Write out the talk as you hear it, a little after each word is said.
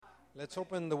Let's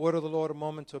open the word of the Lord a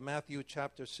moment to Matthew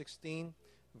chapter 16,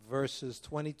 verses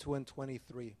 22 and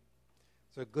 23.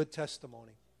 It's a good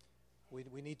testimony. We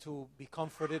need to be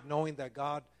comforted knowing that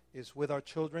God is with our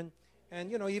children.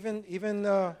 And, even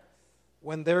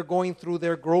when they're going through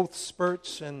their growth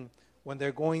spurts and when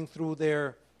they're going through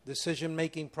their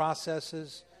decision-making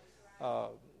processes,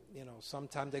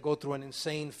 sometimes they go through an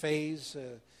insane phase.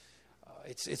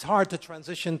 It's hard to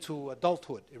transition to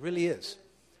adulthood. It really is.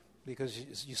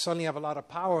 Because you suddenly have a lot of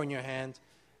power in your hand,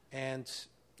 and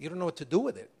you don't know what to do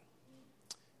with it.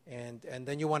 And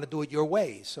then you want to do it your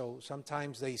way. So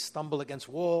sometimes they stumble against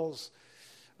walls,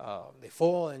 they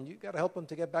fall, and you got to help them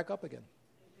to get back up again.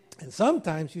 And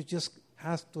sometimes you just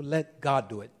have to let God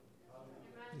do it.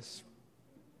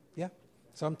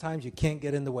 Sometimes you can't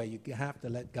get in the way. You have to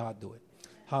let God do it.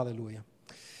 Hallelujah.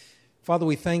 Father,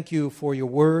 we thank you for your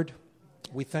word.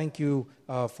 We thank you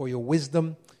for your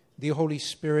wisdom. Dear Holy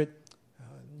Spirit,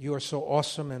 you are so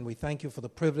awesome, and we thank you for the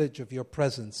privilege of your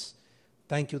presence.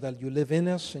 Thank you that you live in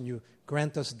us, and you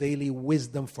grant us daily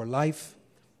wisdom for life,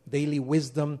 daily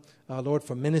wisdom, Lord,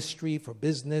 for ministry, for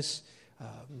business,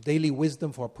 daily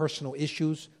wisdom for personal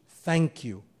issues. Thank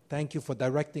you. Thank you for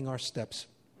directing our steps.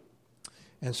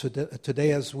 And so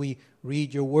today as we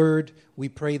read your word, we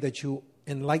pray that you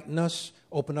enlighten us,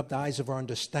 open up the eyes of our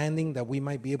understanding, that we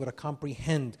might be able to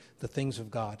comprehend the things of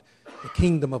God, the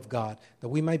kingdom of God, that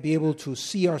we might be able to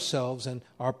see ourselves and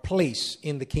our place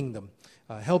in the kingdom.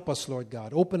 Help us, Lord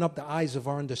God. Open up the eyes of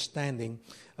our understanding,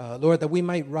 Lord, that we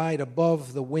might ride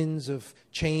above the winds of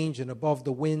change and above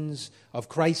the winds of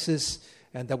crisis,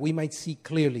 and that we might see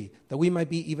clearly, that we might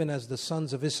be even as the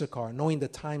sons of Issachar, knowing the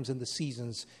times and the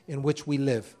seasons in which we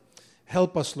live.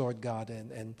 Help us, Lord God,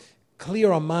 and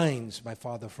clear our minds, my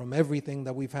Father, from everything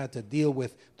that we've had to deal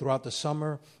with throughout the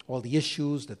summer, all the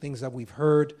issues, the things that we've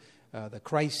heard, the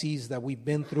crises that we've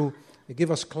been through. Give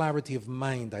us clarity of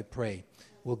mind, I pray.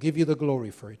 We'll give you the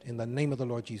glory for it. In the name of the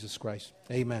Lord Jesus Christ.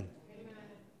 Amen. Amen.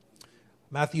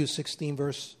 Matthew 16,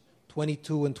 verse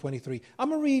 22 and 23. I'm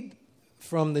going to read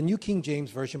from the New King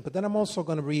James Version, but then I'm also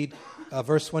going to read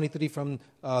verse 23 from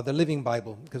the Living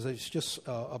Bible, because it's just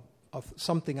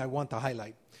something I want to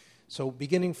highlight. So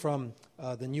beginning from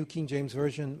the New King James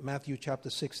Version, Matthew chapter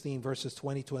 16, verses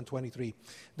 22 and 23.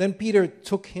 Then Peter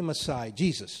took him aside,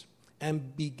 Jesus,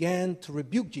 and began to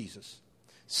rebuke Jesus,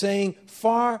 saying,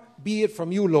 "Far be it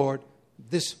from you, Lord,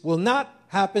 this will not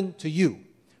happen to you."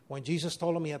 When Jesus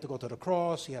told him he had to go to the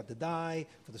cross, he had to die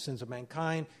for the sins of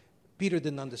mankind, Peter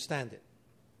didn't understand it.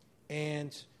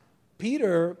 And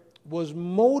Peter was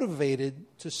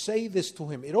motivated to say this to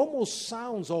him. It almost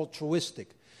sounds altruistic.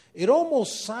 It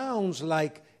almost sounds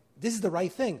like this is the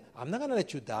right thing. I'm not going to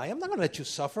let you die. I'm not going to let you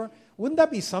suffer. Wouldn't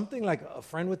that be something like a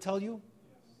friend would tell you?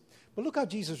 But look how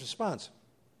Jesus responds.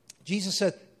 Jesus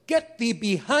said, "Get thee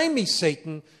behind me,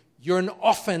 Satan. You're an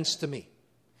offense to me.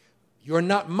 You're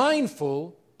not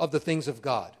mindful of the things of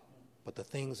God, but the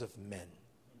things of men."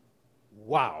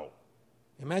 Wow.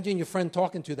 Imagine your friend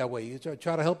talking to you that way. You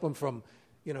try to help them from,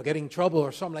 getting in trouble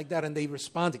or something like that, and they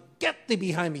respond, "Get thee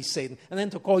behind me, Satan," and then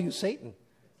to call you Satan.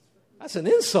 That's an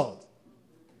insult.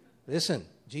 Listen,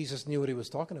 Jesus knew what he was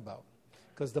talking about,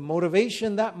 because the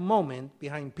motivation that moment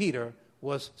behind Peter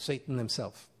was Satan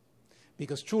himself,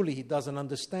 because truly he doesn't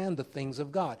understand the things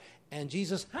of God. And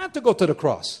Jesus had to go to the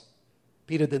cross.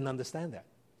 Peter didn't understand that.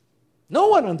 No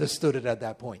one understood it at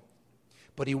that point.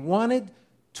 But he wanted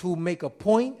to make a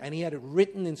point, and he had it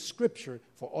written in Scripture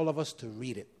for all of us to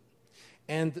read it.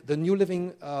 And the New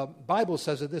Living Bible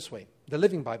says it this way, the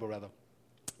Living Bible rather.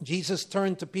 Jesus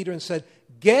turned to Peter and said,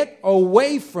 "Get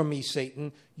away from me,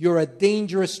 Satan. You're a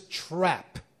dangerous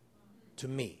trap to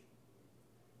me."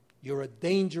 You're a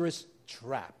dangerous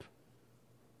trap.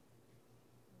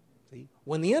 See?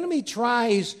 When the enemy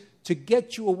tries to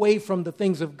get you away from the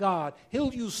things of God,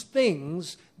 he'll use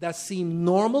things that seem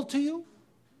normal to you,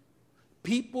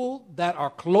 people that are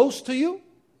close to you,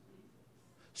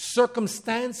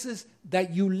 circumstances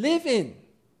that you live in,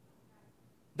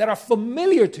 that are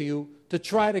familiar to you, to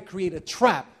try to create a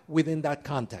trap within that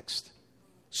context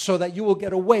so that you will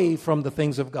get away from the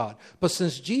things of God. But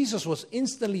since Jesus was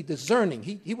instantly discerning,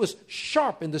 he was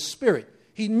sharp in the spirit,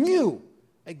 he knew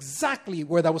exactly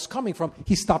where that was coming from,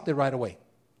 he stopped it right away.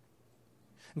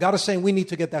 God is saying we need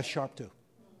to get that sharp too.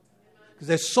 Because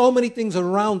there's so many things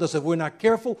around us, if we're not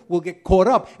careful, we'll get caught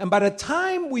up. And by the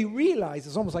time we realize,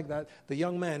 it's almost like that the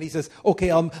young man, he says,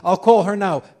 "Okay, I'll call her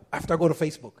now after I go to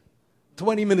Facebook."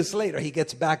 20 minutes later, he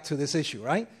gets back to this issue,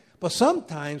 right? But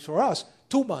sometimes for us,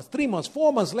 2 months, 3 months,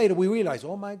 4 months later, we realize,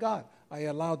 oh my God, I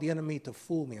allowed the enemy to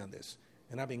fool me on this.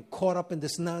 And I've been caught up in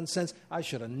this nonsense. I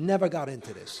should have never got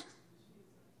into this.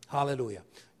 Hallelujah.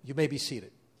 You may be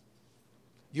seated.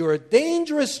 You're a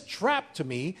dangerous trap to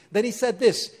me. Then he said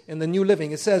this in the New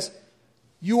Living. It says,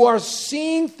 you are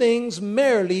seeing things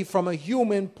merely from a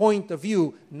human point of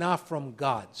view, not from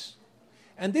God's.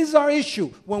 And this is our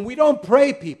issue. When we don't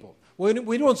pray, people, when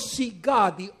we don't seek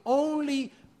God, the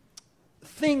only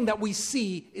thing that we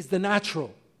see is the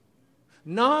natural.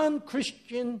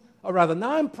 Non-Christian, or rather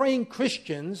non-praying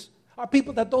Christians are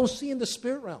people that don't see in the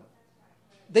spirit realm.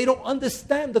 They don't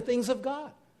understand the things of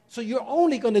God. So you're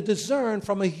only going to discern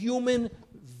from a human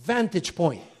vantage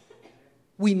point.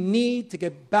 We need to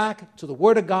get back to the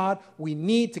Word of God. We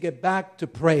need to get back to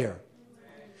prayer.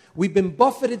 We've been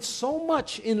buffeted so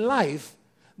much in life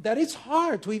that it's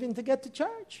hard to even to get to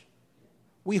church.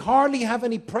 We hardly have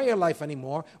any prayer life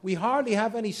anymore. We hardly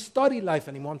have any study life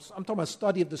anymore. I'm talking about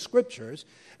study of the Scriptures.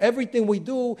 Everything we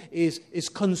do is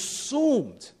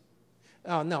consumed.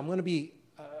 Now, I'm going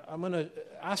to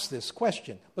ask this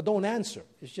question, but don't answer.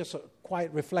 It's just a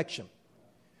quiet reflection.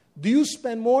 Do you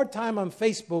spend more time on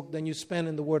Facebook than you spend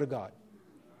in the Word of God?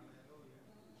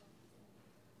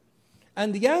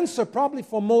 And the answer probably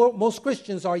for most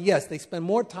Christians are yes. They spend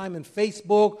more time in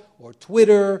Facebook or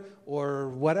Twitter or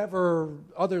whatever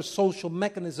other social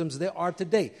mechanisms there are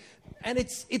today. And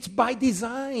it's by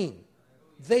design.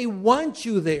 They want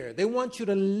you there. They want you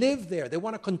to live there. They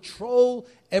want to control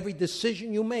every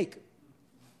decision you make.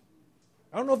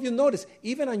 I don't know if you notice,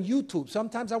 even on YouTube,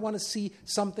 sometimes I want to see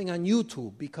something on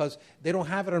YouTube because they don't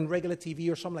have it on regular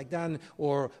TV or something like that,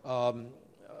 or a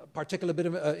particular bit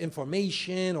of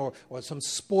information or some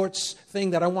sports thing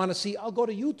that I want to see. I'll go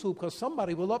to YouTube because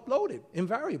somebody will upload it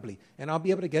invariably, and I'll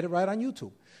be able to get it right on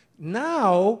YouTube.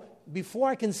 Now, before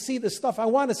I can see the stuff I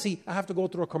want to see, I have to go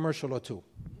through a commercial or two.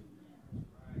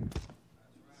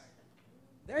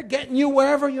 They're getting you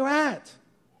wherever you're at.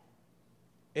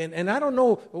 And I don't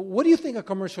know, what do you think a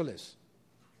commercial is?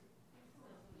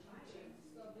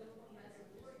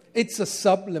 It's a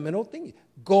subliminal thing.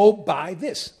 Go buy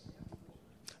this.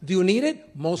 Do you need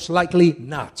it? Most likely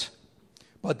not.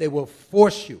 But they will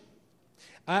force you.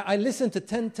 I listen to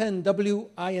 1010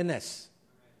 WINS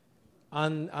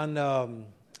on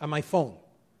my phone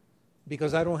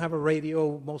because I don't have a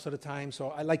radio most of the time.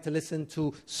 So I like to listen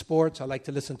to sports. I like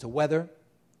to listen to weather.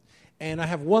 And I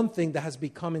have one thing that has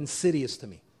become insidious to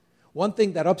me. One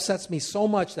thing that upsets me so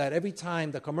much that every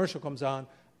time the commercial comes on,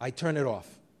 I turn it off.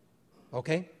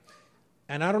 Okay?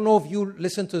 And I don't know if you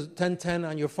listen to 1010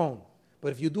 on your phone,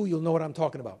 but if you do, you'll know what I'm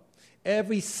talking about.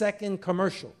 Every second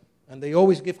commercial, and they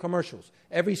always give commercials,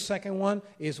 every second one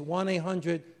is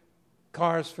 1-800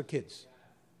 Cars for Kids.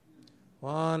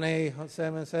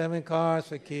 1-877 Cars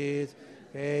for Kids.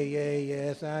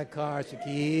 Yes, Cars for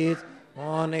Kids.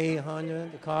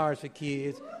 1-800 Cars for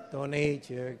Kids. Donate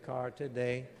your car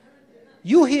today.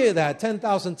 You hear that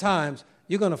 10,000 times,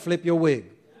 you're going to flip your wig.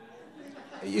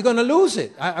 You're going to lose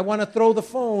it. I want to throw the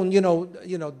phone,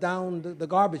 down the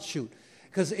garbage chute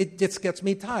because it just gets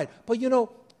me tired. But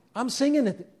I'm singing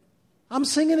it. I'm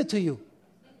singing it to you.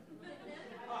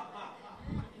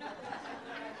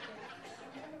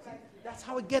 That's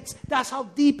how it gets. That's how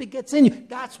deep it gets in you.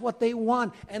 That's what they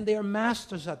want, and they're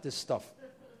masters at this stuff.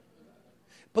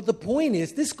 But the point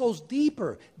is, this goes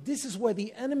deeper. This is where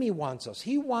the enemy wants us.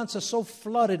 He wants us so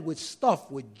flooded with stuff,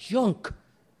 with junk,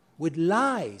 with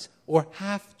lies, or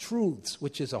half-truths,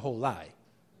 which is a whole lie,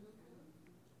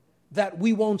 that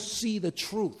we won't see the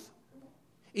truth.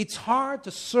 It's hard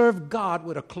to serve God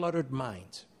with a cluttered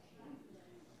mind.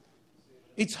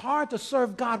 It's hard to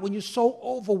serve God when you're so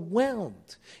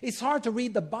overwhelmed. It's hard to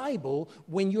read the Bible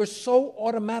when you're so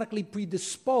automatically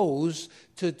predisposed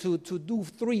to do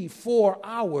 3-4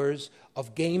 hours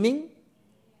of gaming.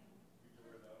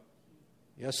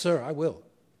 Yes, sir, I will.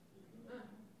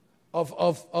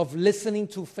 Of listening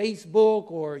to Facebook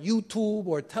or YouTube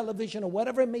or television or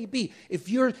whatever it may be. If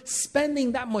you're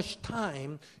spending that much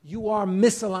time, you are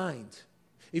misaligned.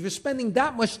 If you're spending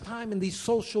that much time in these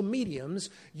social mediums,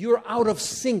 you're out of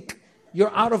sync.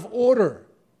 You're out of order.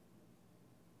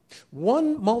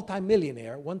 One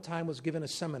multimillionaire one time was given a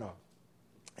seminar,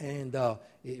 and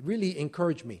it really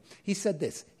encouraged me. He said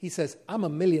this. He says, I'm a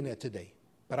millionaire today,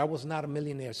 but I was not a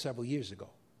millionaire several years ago.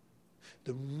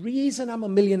 The reason I'm a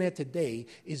millionaire today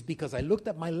is because I looked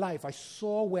at my life. I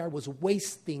saw where I was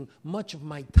wasting much of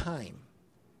my time.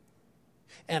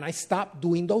 And I stopped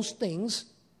doing those things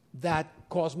that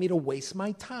caused me to waste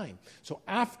my time. So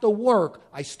after work,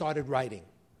 I started writing.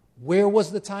 Where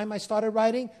was the time I started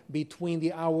writing? Between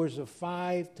the hours of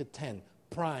 5 to 10,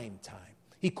 prime time.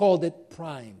 He called it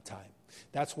prime time.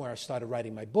 That's where I started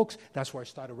writing my books. That's where I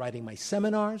started writing my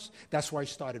seminars. That's where I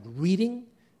started reading.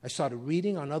 I started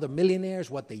reading on other millionaires,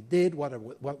 what they did,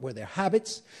 what were their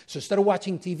habits. So instead of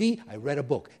watching TV, I read a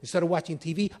book. Instead of watching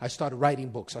TV, I started writing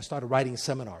books. I started writing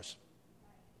seminars.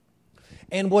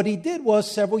 And what he did was,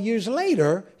 several years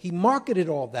later, he marketed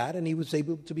all that, and he was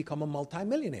able to become a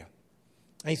multimillionaire.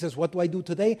 And he says, what do I do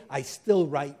today? I still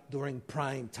write during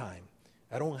prime time.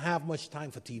 I don't have much time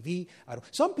for TV.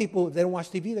 Some people, if they don't watch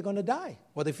TV, they're going to die,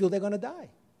 or they feel they're going to die.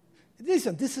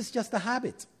 Listen, this is just a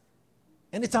habit.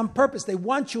 And it's on purpose. They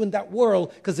want you in that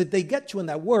world, because if they get you in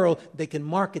that world, they can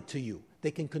market to you.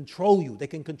 They can control you. They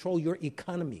can control your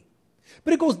economy.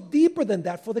 But it goes deeper than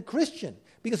that for the Christian.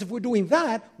 Because if we're doing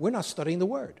that, we're not studying the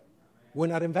Word. We're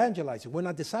not evangelizing. We're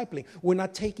not discipling. We're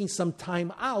not taking some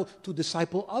time out to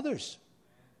disciple others.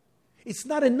 It's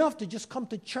not enough to just come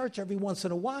to church every once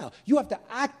in a while. You have to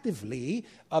actively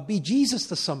be Jesus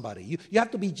to somebody. You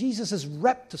have to be Jesus'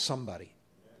 rep to somebody.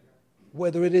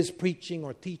 Whether it is preaching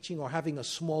or teaching or having a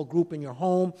small group in your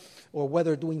home, or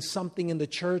whether doing something in the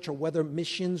church, or whether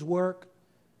missions work.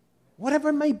 Whatever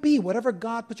it may be, whatever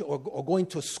God puts you, or going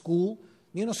to a school.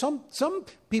 You know, some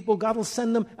people, God will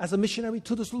send them as a missionary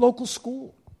to this local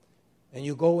school. And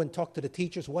you go and talk to the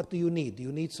teachers. What do you need? Do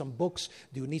you need some books?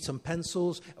 Do you need some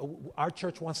pencils? Our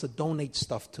church wants to donate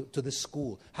stuff to this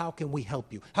school. How can we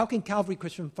help you? How can Calvary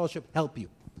Christian Fellowship help you?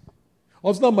 Oh,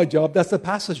 it's not my job. That's the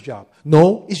pastor's job.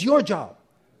 No, it's your job.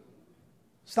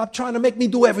 Stop trying to make me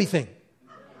do everything.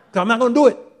 'Cause I'm not going to do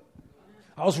it.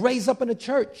 I was raised up in a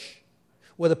church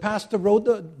where the pastor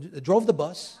drove the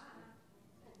bus.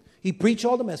 He preached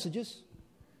all the messages.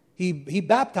 He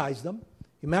baptized them.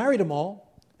 He married them all.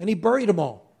 And he buried them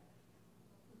all.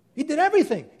 He did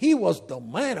everything. He was the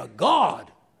man of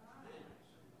God.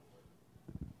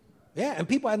 Yeah, and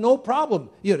people had no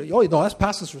problem. You know, oh, no, that's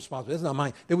pastor's responsibility. That's not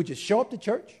mine. They would just show up to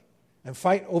church and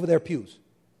fight over their pews.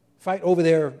 Fight over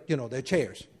their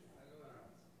chairs.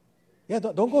 Yeah,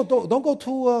 don't go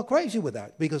too crazy with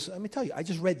that. Because let me tell you, I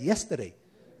just read yesterday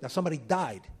that somebody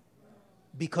died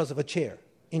because of a chair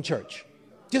in church.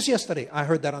 Just yesterday, I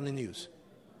heard that on the news.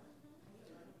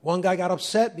 One guy got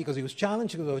upset because he was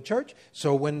challenged because of a church.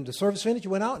 So when the service finished, he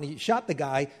went out and he shot the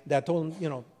guy that told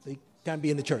him, he can't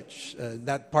be in the church,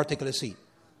 that particular seat.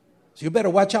 So you better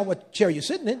watch out what chair you're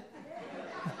sitting in.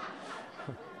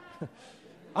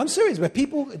 I'm serious, but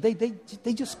people, they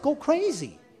just go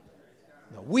crazy.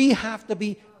 No, we have to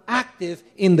be active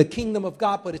in the kingdom of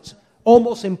God, but it's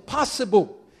almost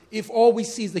impossible if all we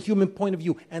see is the human point of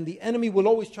view. And the enemy will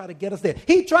always try to get us there.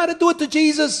 He tried to do it to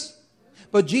Jesus.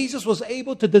 But Jesus was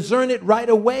able to discern it right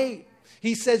away.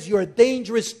 He says, you're a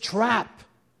dangerous trap.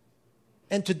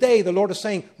 And today the Lord is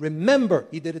saying, remember,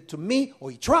 he did it to me, or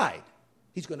he tried.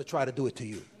 He's going to try to do it to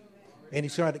you. And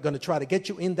he's going to try to get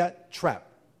you in that trap.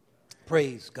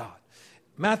 Praise God.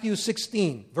 Matthew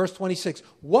 16, verse 26.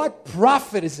 What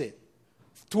profit is it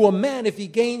to a man if he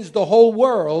gains the whole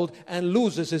world and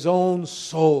loses his own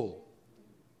soul?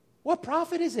 What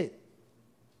profit is it?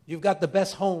 You've got the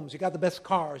best homes. You got the best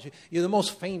cars. You're the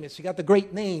most famous. You got the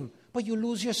great name. But you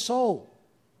lose your soul.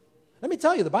 Let me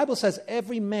tell you, the Bible says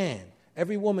every man,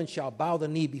 every woman shall bow the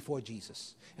knee before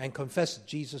Jesus and confess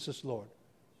Jesus is Lord.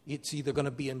 It's either going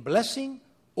to be in blessing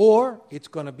or it's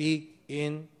going to be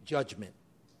in judgment.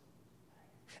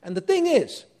 And the thing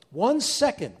is, 1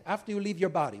 second after you leave your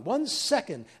body, 1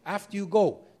 second after you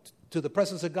go to the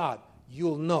presence of God,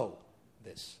 you'll know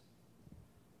this.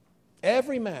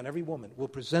 Every man, every woman will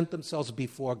present themselves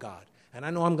before God. And I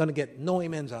know I'm going to get no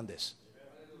amens on this.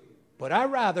 But I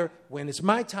rather, when it's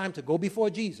my time to go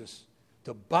before Jesus,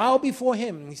 to bow before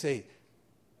him and he say,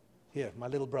 here, my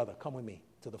little brother, come with me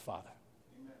to the Father.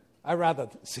 I rather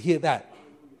hear that.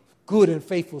 Good and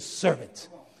faithful servant.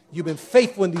 You've been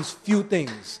faithful in these few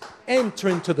things. Enter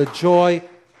into the joy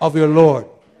of your Lord.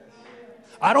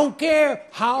 I don't care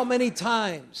how many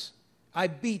times I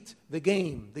beat the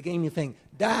game you think.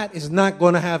 That is not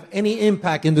going to have any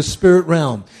impact in the spirit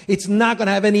realm. It's not going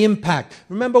to have any impact.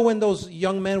 Remember when those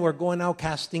young men were going out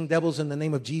casting devils in the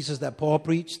name of Jesus that Paul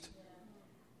preached?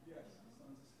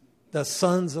 The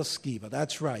sons of Sceva.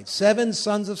 That's right. 7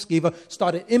 sons of Sceva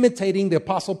started imitating the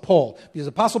Apostle Paul. Because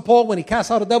the Apostle Paul, when he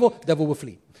cast out a devil, the devil would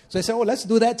flee. So they said, oh, let's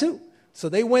do that too. So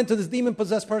they went to this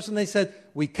demon-possessed person. They said,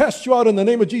 we cast you out in the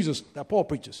name of Jesus that Paul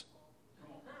preaches.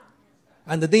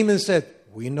 And the demon said,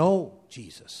 we know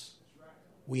Jesus.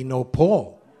 We know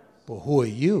Paul, but who are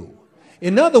you?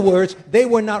 In other words, they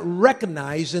were not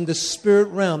recognized in the spirit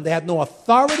realm. They had no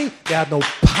authority. They had no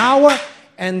power.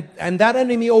 And that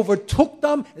enemy overtook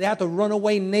them. They had to run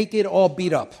away naked, all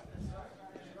beat up.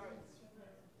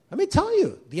 Let me tell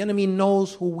you, the enemy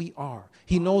knows who we are.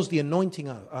 He knows the anointing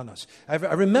on us. I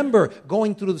remember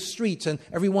going through the streets, and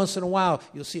every once in a while,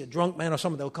 you'll see a drunk man or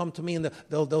something. They'll come to me, and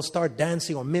they'll start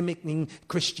dancing or mimicking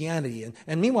Christianity.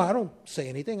 And meanwhile, I don't say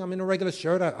anything. I'm in a regular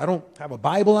shirt. I don't have a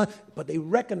Bible on. But they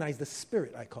recognize the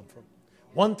spirit I come from.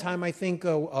 One time, I think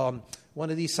one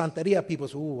of these Santeria people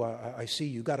said, "Ooh, I see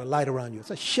you got a light around you." I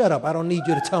said, "Shut up. I don't need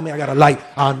you to tell me I got a light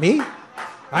on me.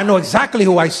 I know exactly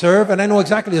who I serve, and I know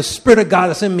exactly the Spirit of God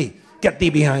that's in me. Get thee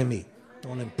behind me.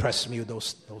 Don't impress me with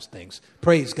those things."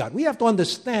 Praise God. We have to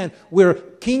understand we're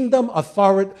kingdom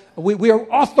authority. We are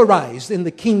authorized in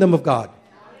the kingdom of God.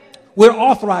 We're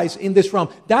authorized in this realm.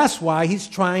 That's why he's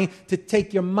trying to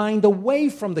take your mind away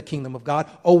from the kingdom of God,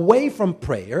 away from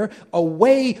prayer,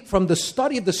 away from the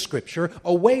study of the scripture,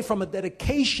 away from a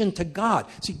dedication to God.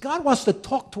 See, God wants to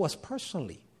talk to us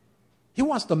personally. He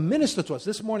wants to minister to us.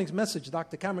 This morning's message,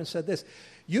 Dr. Cameron said this: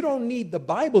 you don't need the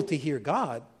Bible to hear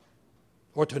God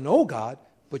or to know God,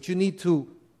 but you need to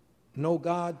know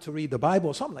God to read the Bible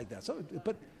or something like that. So,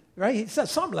 but right, he said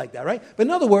something like that, right? But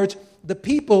in other words, the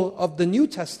people of the New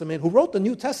Testament who wrote the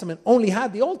New Testament only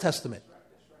had the Old Testament.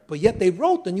 But yet they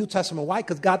wrote the New Testament. Why?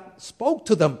 Because God spoke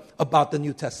to them about the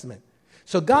New Testament.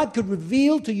 So God could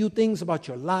reveal to you things about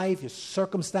your life, your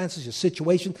circumstances, your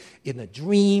situation in a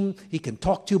dream. He can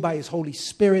talk to you by his Holy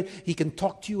Spirit. He can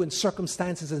talk to you in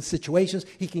circumstances and situations.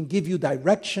 He can give you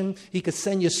direction. He could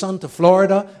send your son to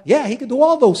Florida. Yeah, he could do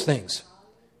all those things.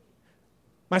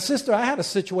 My sister, I had a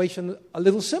situation a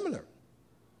little similar.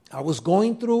 I was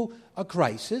going through a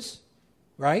crisis,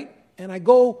 right? And I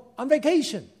go on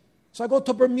vacation. So I go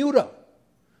to Bermuda.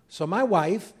 So my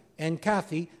wife and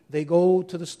Kathy, they go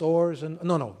to the stores and,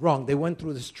 no, wrong. They went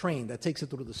through this train that takes it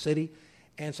through the city.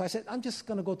 And so I said, I'm just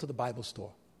going to go to the Bible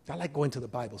store. I like going to the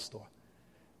Bible store.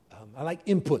 I like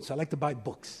inputs. I like to buy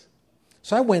books.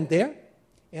 So I went there,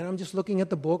 and I'm just looking at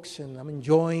the books, and I'm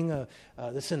enjoying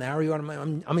the scenario.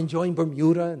 I'm enjoying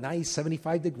Bermuda, nice,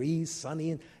 75 degrees,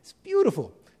 sunny, and it's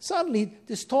beautiful. Suddenly,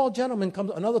 this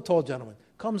another tall gentleman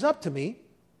comes up to me.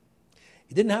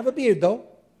 He didn't have a beard, though.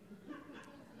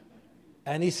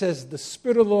 And he says, "The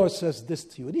Spirit of the Lord says this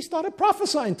to you." And he started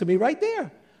prophesying to me right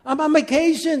there. I'm on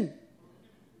vacation.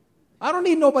 I don't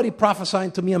need nobody prophesying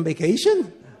to me on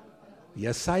vacation.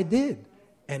 Yes, I did.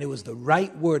 And it was the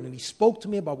right word. And he spoke to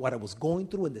me about what I was going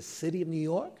through in the city of New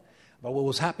York, about what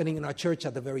was happening in our church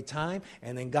at the very time.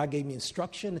 And then God gave me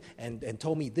instruction and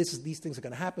told me these things are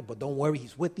going to happen, but don't worry,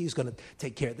 he's with you. He's going to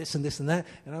take care of this and this and that.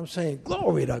 And I'm saying,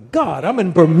 glory to God. I'm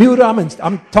in Bermuda.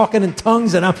 I'm talking in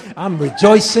tongues, and I'm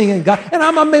rejoicing in God. And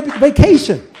I'm on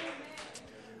vacation.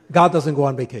 God doesn't go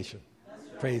on vacation.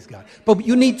 Praise God. But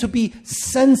you need to be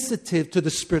sensitive to the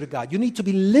Spirit of God. You need to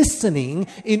be listening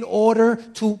in order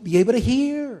to be able to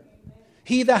hear.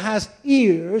 He that has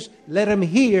ears, let him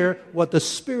hear what the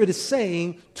Spirit is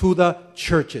saying to the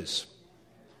churches.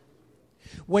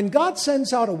 When God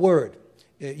sends out a word,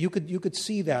 you could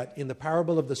see that in the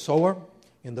parable of the sower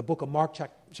in the book of Mark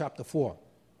chapter 4.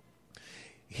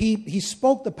 He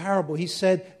spoke the parable. He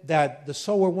said that the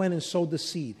sower went and sowed the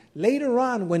seed. Later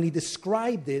on, when he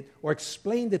described it or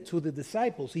explained it to the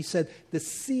disciples, he said the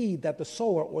seed that the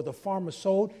sower or the farmer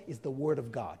sowed is the word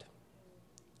of God.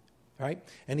 Right?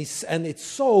 And it's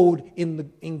sowed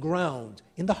in ground,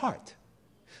 in the heart.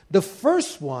 The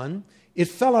first one, it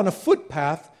fell on a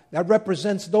footpath that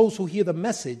represents those who hear the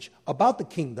message about the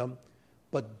kingdom,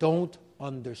 but don't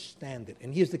understand it.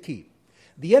 And here's the key.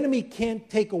 The enemy can't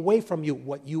take away from you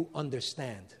what you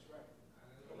understand.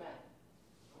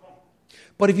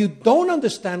 But if you don't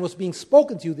understand what's being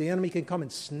spoken to you, the enemy can come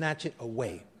and snatch it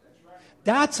away.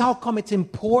 That's how come it's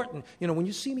important. You know, when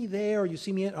you see me there or you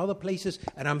see me in other places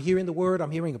and I'm hearing the word,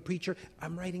 I'm hearing a preacher,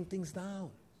 I'm writing things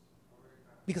down.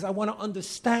 Because I want to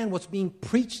understand what's being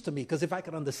preached to me. Because if I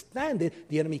can understand it,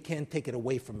 the enemy can't take it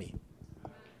away from me.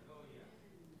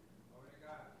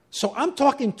 So I'm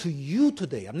talking to you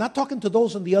today. I'm not talking to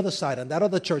those on the other side, on that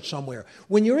other church somewhere.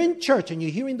 When you're in church and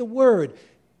you're hearing the word,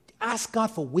 ask God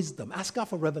for wisdom. Ask God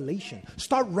for revelation.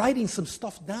 Start writing some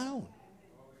stuff down.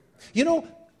 You know,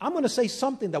 I'm going to say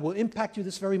something that will impact you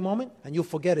this very moment, and you'll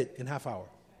forget it in half hour.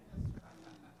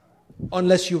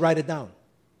 Unless you write it down.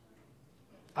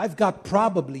 I've got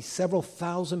probably several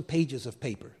thousand pages of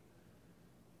paper.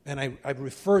 And I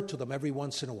refer to them every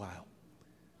once in a while.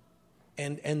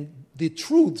 And the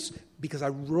truths, because I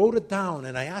wrote it down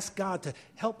and I asked God to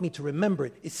help me to remember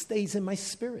it, it stays in my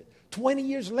spirit. 20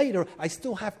 years later, I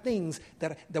still have things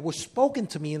that were spoken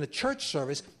to me in a church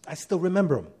service. I still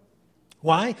remember them.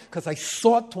 Why? Because I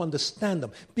sought to understand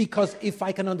them. Because if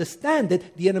I can understand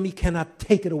it, the enemy cannot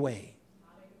take it away.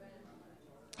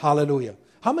 Hallelujah.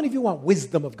 How many of you want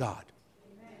wisdom of God?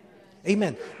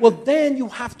 Amen. Well, then you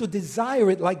have to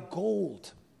desire it like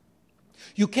gold.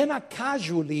 You cannot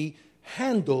casually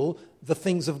handle the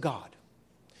things of God.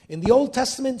 In the Old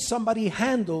Testament, somebody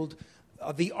handled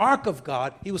the ark of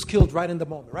God. He was killed right in the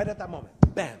moment, right at that moment.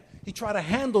 Bam. He tried to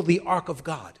handle the ark of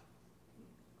God.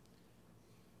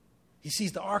 He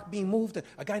sees the ark being moved.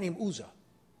 A guy named Uzzah.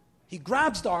 He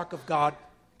grabs the ark of God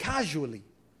casually.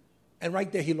 And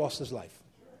right there he lost his life.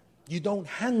 You don't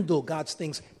handle God's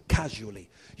things casually.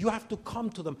 You have to come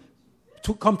to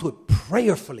it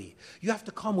prayerfully. You have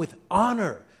to come with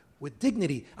honor, with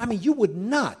dignity. I mean, you would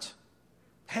not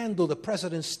handle the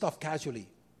president's stuff casually.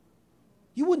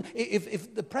 You wouldn't.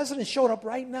 If the president showed up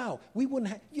right now, we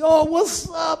wouldn't have, yo, what's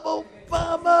up,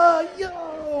 Obama? Yo,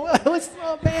 what's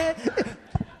up, man?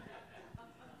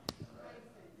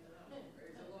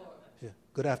 Yeah.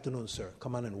 Good afternoon, sir.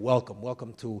 Come on and welcome.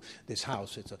 Welcome to this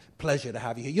house. It's a pleasure to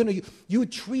have you here. You know, you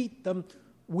treat them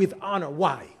with honor.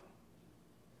 Why?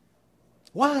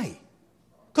 Why?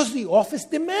 Because the office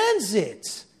demands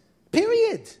it.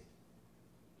 Period.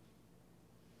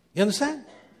 You understand?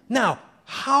 Now,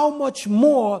 how much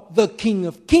more the King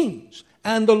of Kings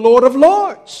and the Lord of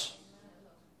Lords?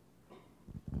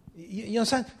 You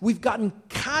understand? We've gotten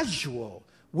casual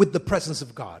with the presence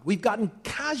of God. We've gotten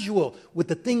casual with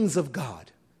the things of God.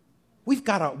 We've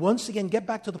got to, once again, get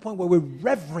back to the point where we're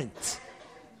reverent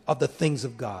of the things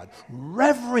of God.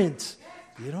 Reverent,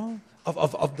 you know,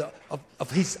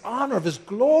 of His honor, of His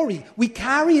glory. We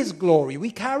carry His glory.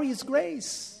 We carry His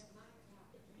grace.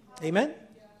 Amen?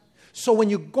 So when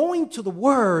you're going to the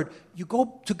Word, you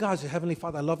go to God and say, Heavenly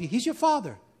Father, I love you. He's your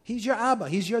Father. He's your Abba.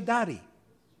 He's your Daddy.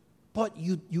 But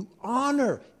you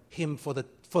honor Him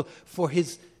for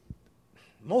His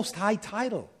most high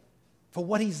title, for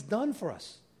what He's done for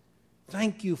us.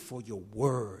 Thank you for your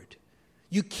Word.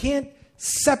 You can't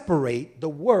separate the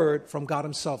Word from God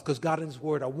Himself because God and His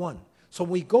Word are one. So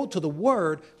when we go to the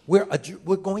Word, we're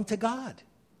going to God.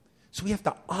 So we have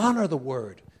to honor the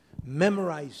Word,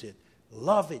 memorize it,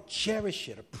 love it, cherish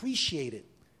it, appreciate it.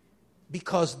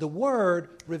 Because the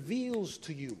Word reveals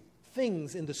to you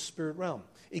things in the spirit realm.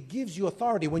 It gives you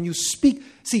authority. When you speak,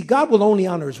 see, God will only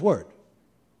honor His Word.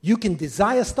 You can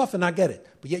desire stuff and not get it.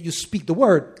 But yet you speak the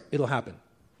Word, it'll happen.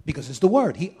 Because it's the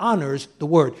Word. He honors the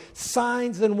Word.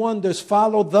 Signs and wonders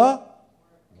follow the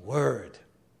Word.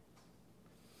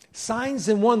 Signs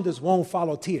and wonders won't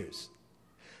follow tears.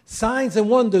 Signs and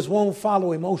wonders won't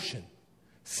follow emotion.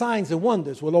 Signs and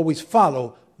wonders will always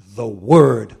follow the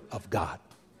Word of God.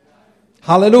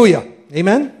 Hallelujah.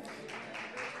 Amen?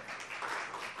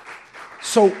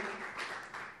 So,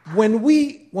 when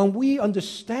we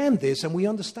understand this and we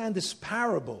understand this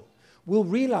parable, we'll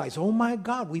realize, oh my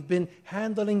God, we've been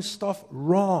handling stuff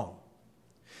wrong.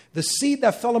 The seed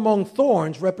that fell among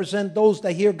thorns represent those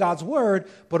that hear God's word,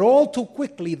 but all too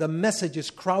quickly the message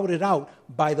is crowded out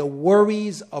by the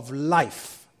worries of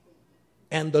life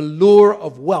and the lure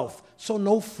of wealth. So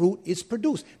no fruit is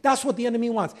produced. That's what the enemy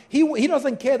wants. He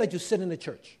doesn't care that you sit in the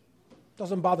church. It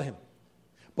doesn't bother him.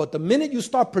 But the minute you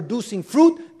start producing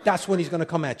fruit, that's when he's going to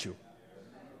come at you.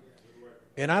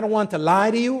 And I don't want to lie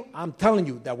to you. I'm telling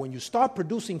you that when you start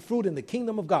producing fruit in the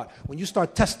kingdom of God, when you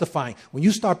start testifying, when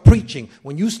you start preaching,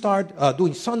 when you start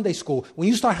doing Sunday school, when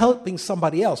you start helping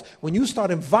somebody else, when you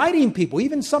start inviting people,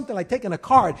 even something like taking a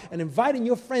card and inviting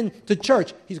your friend to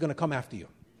church, he's going to come after you.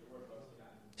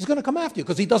 He's going to come after you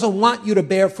because he doesn't want you to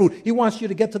bear fruit. He wants you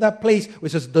to get to that place where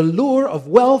it says the lure of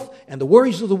wealth and the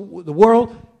worries of the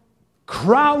world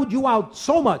crowd you out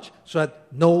so much so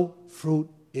that no fruit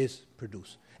is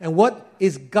produced. And what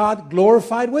is God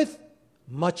glorified with?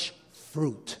 Much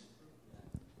fruit.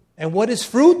 And what is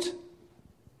fruit?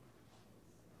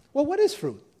 Well, what is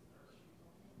fruit?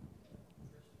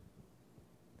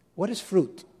 What is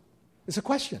fruit? It's a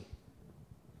question.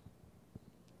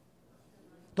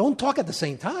 Don't talk at the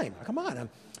same time. Come on,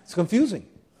 it's confusing.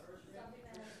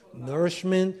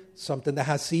 Nourishment, something that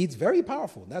has seeds, very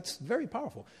powerful. That's very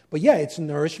powerful. But yeah, it's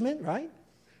nourishment, right?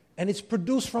 And it's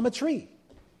produced from a tree.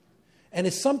 And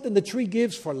it's something the tree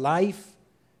gives for life.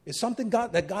 It's something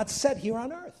that God set here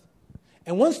on earth.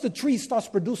 And once the tree starts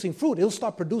producing fruit, it'll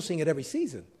start producing it every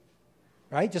season,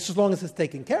 right? Just as long as it's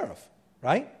taken care of,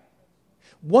 right?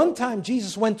 One time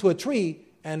Jesus went to a tree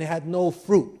and it had no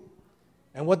fruit.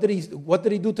 And what did he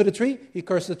do to the tree? He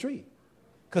cursed the tree.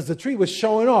 Because the tree was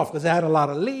showing off because it had a lot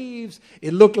of leaves.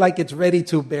 It looked like it's ready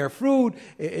to bear fruit.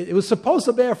 It was supposed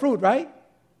to bear fruit, right?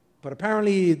 But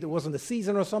apparently it wasn't the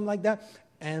season or something like that.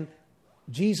 And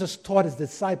Jesus taught his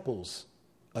disciples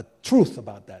a truth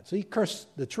about that. So he cursed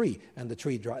the tree, and the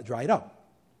tree dried up.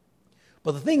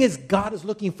 But the thing is, God is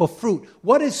looking for fruit.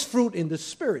 What is fruit in the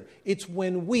Spirit? It's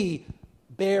when we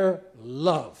bear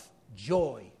love,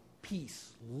 joy,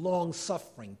 peace,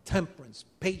 long-suffering, temperance,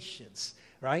 patience,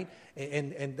 right?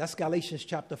 And that's Galatians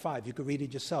chapter 5. You can read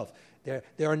it yourself. There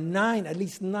are at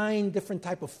least nine different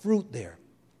type of fruit there.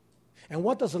 And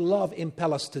what does love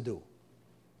impel us to do?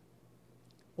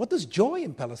 What does joy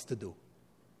impel us to do?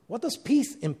 What does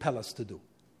peace impel us to do?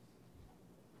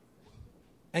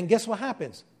 And guess what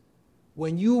happens?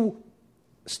 When you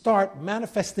start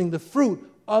manifesting the fruit,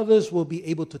 others will be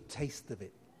able to taste of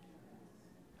it.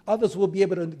 Others will be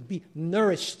able to be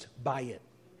nourished by it.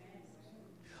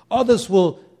 Others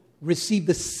will receive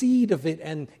the seed of it,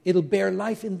 and it'll bear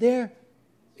life in their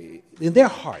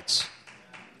hearts.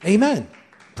 Amen.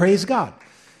 Praise God.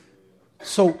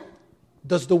 So,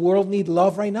 does the world need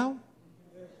love right now?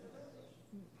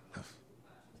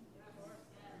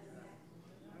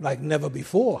 Like never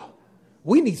before.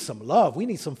 We need some love. We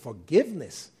need some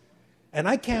forgiveness. And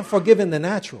I can't forgive in the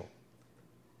natural.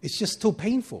 It's just too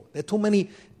painful. There are too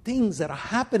many things that are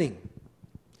happening.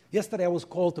 Yesterday I was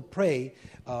called to pray.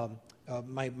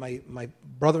 My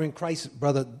brother in Christ,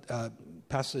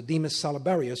 Pastor Demas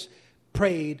Salabarius,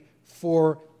 prayed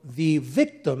for the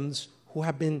victims who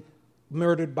have been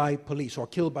murdered by police or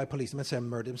killed by police. I'm not saying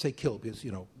murdered, I'm saying killed because,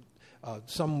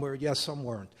 some were, yes, some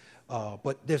weren't.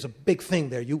 But there's a big thing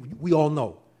there. We all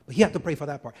know. But he had to pray for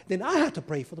that part. Then I had to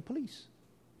pray for the police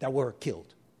that were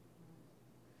killed.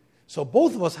 So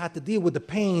both of us had to deal with the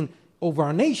pain over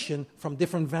our nation from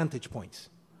different vantage points.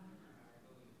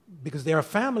 Because there are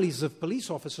families of police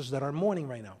officers that are mourning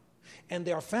right now. And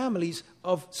there are families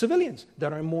of civilians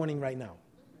that are mourning right now.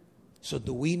 So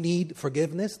do we need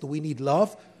forgiveness? Do we need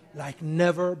love? Like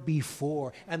never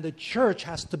before. And the church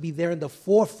has to be there in the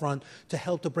forefront to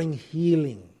help to bring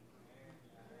healing.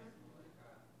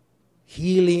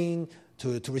 Healing,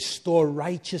 to restore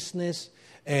righteousness.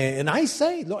 And I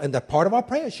say, and that part of our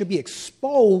prayer should be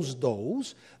expose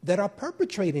those that are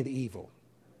perpetrating the evil.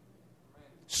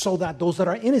 So that those that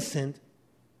are innocent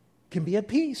can be at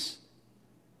peace.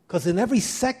 Because in every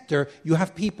sector, you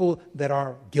have people that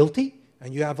are guilty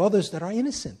and you have others that are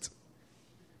innocent.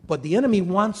 But the enemy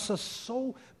wants us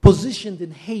so positioned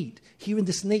in hate here in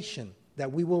this nation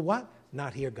that we will what?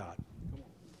 Not hear God.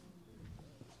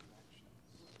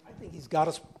 I think he's got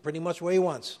us pretty much where he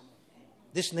wants.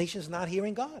 This nation's not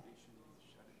hearing God.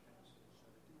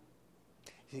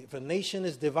 If a nation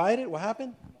is divided, what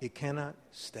happened? It cannot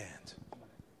stand.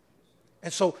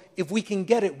 And so if we can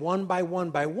get it one by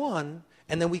one,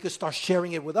 and then we could start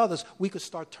sharing it with others, we could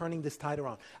start turning this tide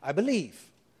around. I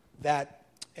believe that,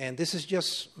 and this is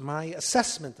just my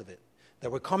assessment of it,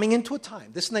 that we're coming into a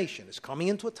time, this nation is coming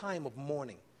into a time of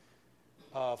mourning,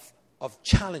 of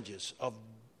challenges, of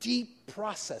deep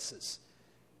processes.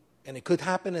 And it could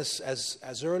happen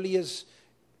as early as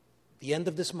the end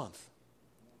of this month.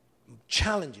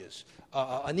 Challenges,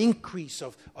 an increase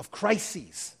of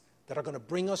crises that are going to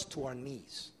bring us to our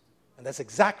knees. And that's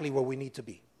exactly where we need to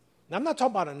be. Now, I'm not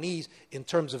talking about our knees in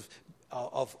terms of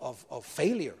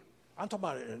failure. I'm talking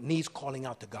about our knees calling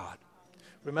out to God.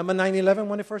 Remember 9/11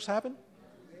 when it first happened?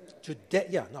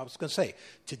 Today, I was going to say,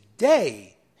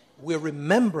 today we're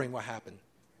remembering what happened.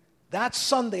 That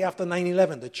Sunday after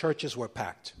 9/11, the churches were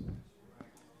packed.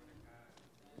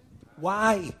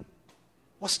 Why?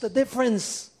 What's the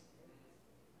difference?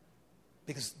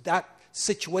 Because that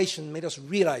situation made us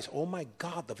realize, oh my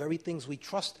God, the very things we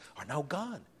trust are now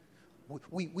gone.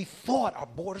 We thought our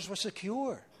borders were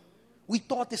secure. We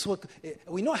thought this would,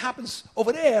 we know it happens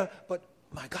over there, but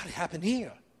my God, it happened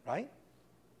here, right?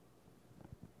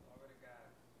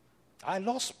 I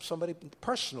lost somebody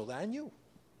personal that I knew.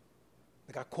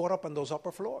 I got caught up on those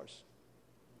upper floors.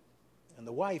 And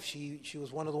the wife, she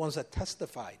was one of the ones that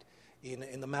testified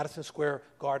in the Madison Square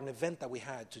Garden event that we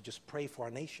had to just pray for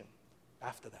our nation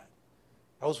after that.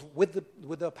 I was with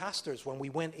the pastors when we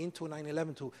went into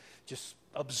 9/11 to just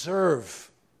observe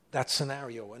that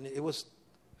scenario. And it was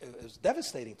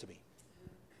devastating to me.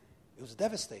 It was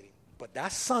devastating. But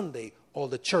that Sunday, all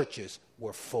the churches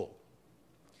were full.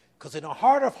 Because in our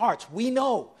heart of hearts, we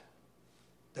know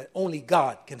that only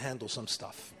God can handle some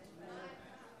stuff.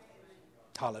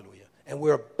 Hallelujah. And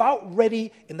we're about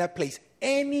ready in that place.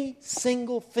 Any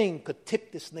single thing could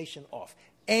tip this nation off.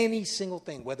 Any single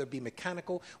thing, whether it be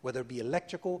mechanical, whether it be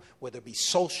electrical, whether it be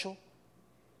social,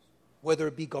 whether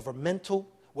it be governmental,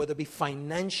 whether it be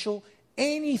financial,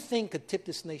 anything could tip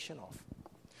this nation off.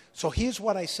 So here's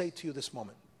what I say to you this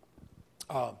moment.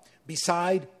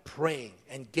 Beside praying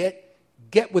and get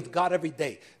with God every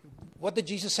day. What did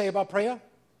Jesus say about prayer?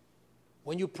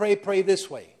 When you pray, pray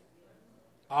this way.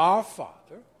 Our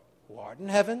Father, who art in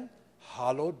heaven,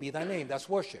 hallowed be thy name. That's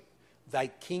worship. Thy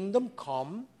kingdom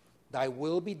come, thy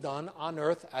will be done on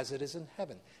earth as it is in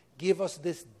heaven. Give us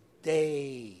this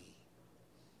day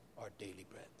our daily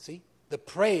bread. See? The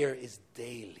prayer is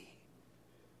daily.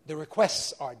 The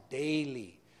requests are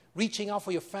daily. Reaching out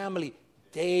for your family,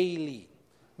 daily.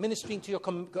 Ministering to your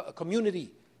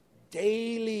community,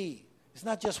 daily. It's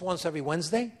not just once every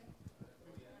Wednesday.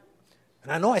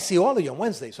 And I know I see all of you on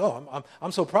Wednesdays. So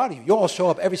I'm so proud of you. You all show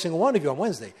up, every single one of you, on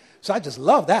Wednesday. So I just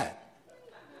love that.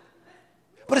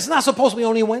 But it's not supposed to be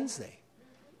only Wednesday.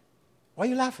 Why are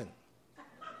you laughing?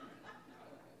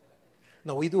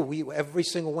 No, we do. Every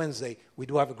single Wednesday, we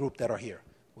do have a group that are here.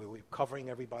 We're covering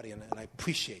everybody, and I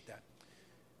appreciate that.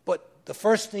 But the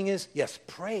first thing is, yes,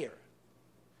 prayer.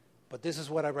 But this is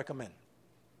what I recommend.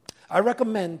 I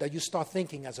recommend that you start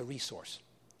thinking as a resource.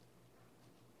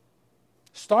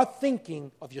 Start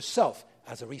thinking of yourself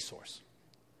as a resource.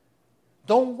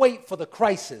 Don't wait for the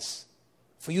crisis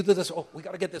for you to just, we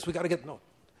got to get this, we got to get, no.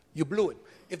 You blew it.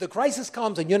 If the crisis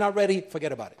comes and you're not ready,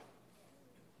 forget about it.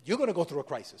 You're going to go through a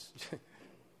crisis.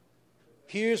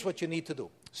 Here's what you need to do.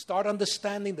 Start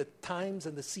understanding the times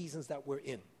and the seasons that we're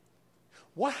in.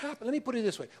 What happens, let me put it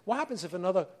this way. What happens if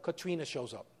another Katrina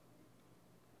shows up?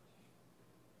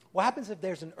 What happens if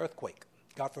there's an earthquake?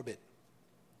 God forbid.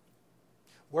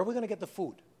 Where are we going to get the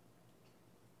food?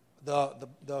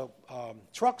 The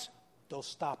trucks, they'll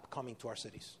stop coming to our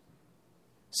cities.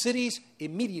 Cities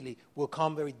immediately will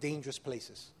become very dangerous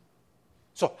places.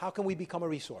 So how can we become a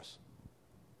resource?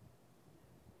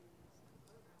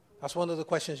 That's one of the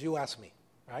questions you asked me,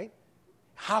 right?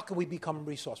 How can we become a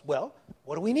resource? Well,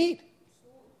 what do we need?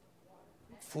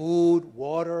 Food,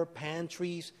 water,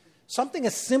 pantries. Something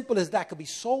as simple as that could be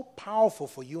so powerful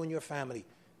for you and your family,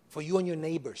 for you and your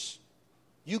neighbors.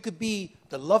 You could be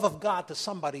the love of God to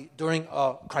somebody during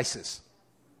a crisis.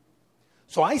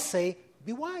 So I say,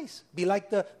 be wise. Be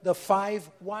like the 5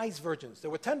 wise virgins.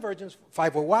 There were 10 virgins.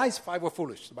 5 were wise, 5 were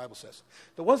foolish, the Bible says.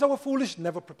 The ones that were foolish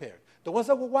never prepared. The ones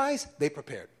that were wise, they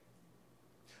prepared.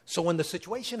 So when the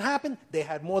situation happened, they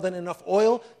had more than enough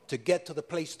oil to get to the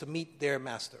place to meet their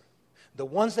master. The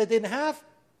ones that didn't have,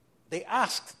 they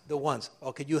asked the ones,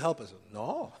 could you help us?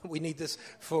 No, we need this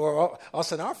for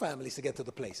us and our families to get to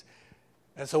the place.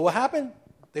 And so what happened?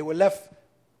 They were left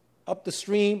up the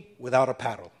stream without a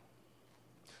paddle.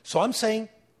 So I'm saying,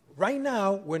 right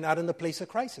now, we're not in the place of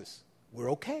crisis.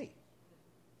 We're okay.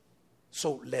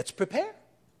 So let's prepare.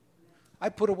 I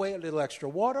put away a little extra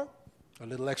water, a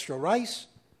little extra rice,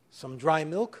 some dry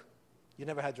milk. You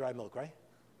never had dry milk, right?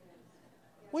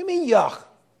 What do you mean, yuck?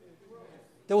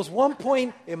 There was one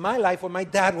point in my life where my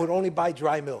dad would only buy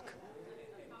dry milk.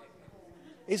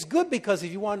 It's good because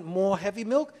if you want more heavy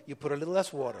milk, you put a little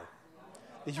less water.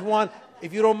 If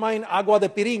you don't mind agua de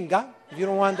piringa, if you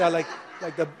don't want that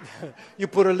you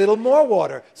put a little more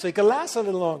water so it can last a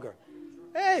little longer.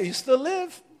 Hey, you still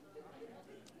live.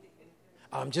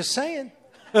 I'm just saying.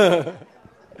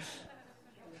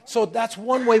 So that's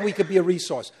one way we could be a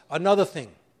resource. Another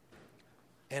thing,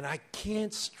 and I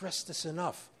can't stress this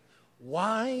enough.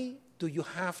 Why do you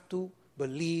have to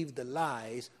believe the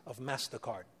lies of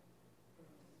MasterCard?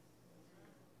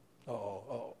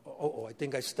 I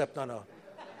think I stepped on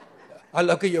I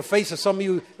look at your faces. Some of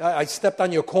you, I stepped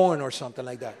on your corn or something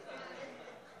like that.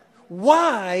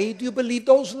 Why do you believe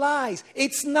those lies?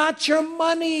 It's not your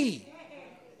money.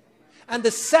 And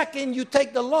the second you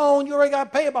take the loan, you already got to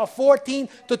pay about 14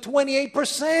 to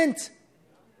 28%.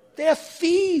 They're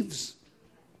thieves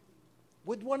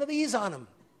with one of these on them.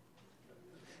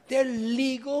 They're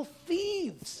legal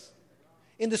thieves.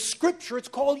 In the scripture, it's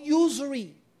called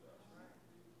usury.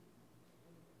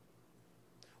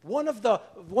 One of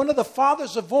the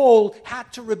fathers of old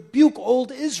had to rebuke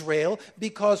old Israel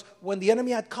because when the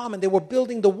enemy had come and they were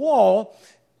building the wall,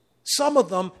 some of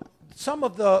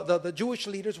the Jewish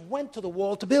leaders went to the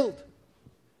wall to build.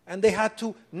 And they had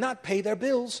to not pay their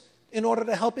bills in order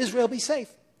to help Israel be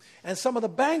safe. And some of the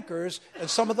bankers and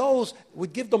some of those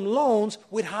would give them loans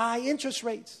with high interest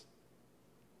rates.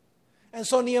 And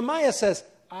so Nehemiah says,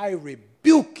 I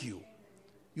rebuke you.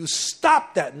 You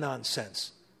stop that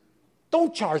nonsense.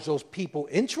 Don't charge those people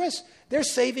interest. They're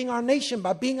saving our nation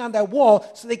by being on that wall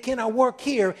so they cannot work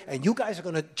here. And you guys are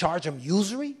going to charge them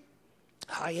usury,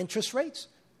 high interest rates.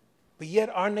 But yet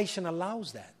our nation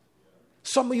allows that.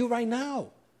 Some of you right now,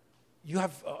 you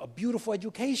have a beautiful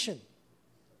education.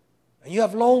 And you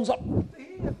have loans up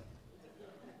there.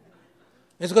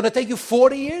 It's going to take you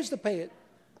 40 years to pay it.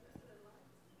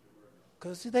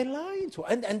 Because they're lying to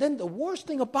us. And then the worst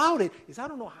thing about it is I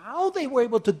don't know how they were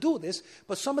able to do this,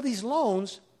 but some of these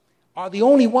loans are the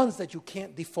only ones that you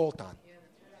can't default on.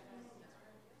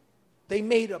 They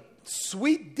made a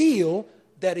sweet deal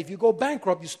that if you go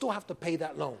bankrupt, you still have to pay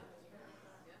that loan.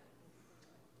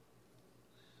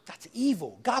 That's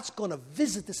evil. God's going to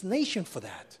visit this nation for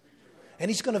that.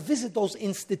 And he's going to visit those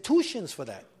institutions for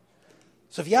that.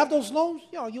 So if you have those loans,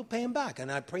 you'll pay them back. And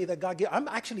I pray that I'm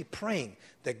actually praying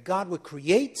that God would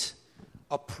create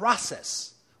a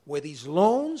process where these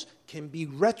loans can be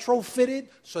retrofitted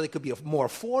so they could be more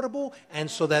affordable and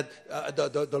so that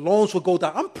the loans will go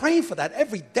down. I'm praying for that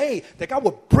every day, that God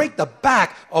will break the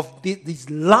back of these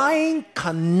lying,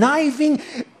 conniving.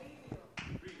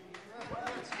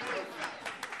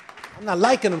 I'm not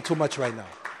liking them too much right now.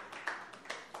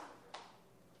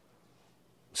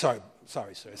 Sorry,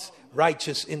 sir. It's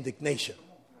righteous indignation.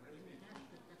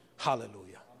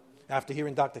 Hallelujah. After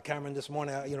hearing Dr. Cameron this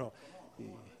morning,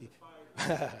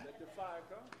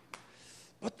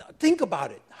 But think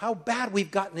about it, how bad we've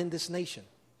gotten in this nation.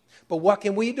 But what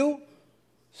can we do?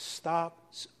 Stop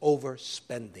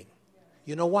overspending.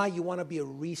 You know why? You want to be a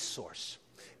resource.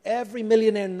 Every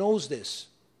millionaire knows this.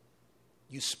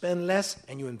 You spend less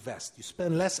and you invest. You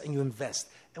spend less and you invest.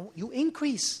 And you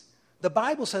increase. The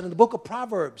Bible said in the book of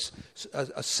Proverbs,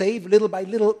 save little by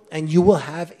little and you will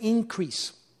have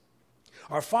increase.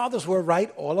 Our fathers were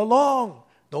right all along.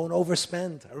 Don't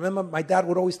overspend. I remember my dad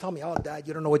would always tell me, oh, Dad,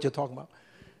 you don't know what you're talking about.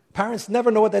 Parents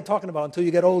never know what they're talking about until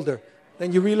you get older.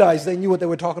 Then you realize they knew what they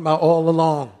were talking about all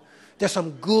along. There's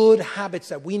some good habits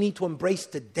that we need to embrace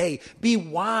today. Be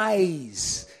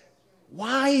wise.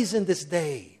 Wise in this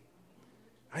day.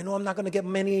 I know I'm not going to get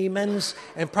many amens,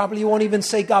 and probably you won't even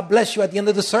say God bless you at the end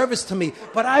of the service to me.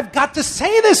 But I've got to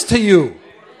say this to you.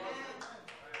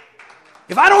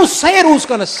 If I don't say it, who's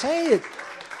going to say it?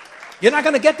 You're not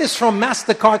going to get this from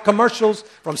MasterCard commercials,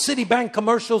 from Citibank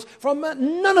commercials, from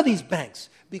none of these banks.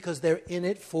 Because they're in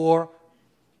it for,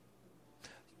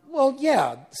 well,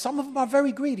 yeah, some of them are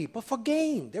very greedy, but for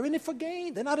gain. They're in it for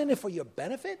gain. They're not in it for your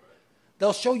benefit.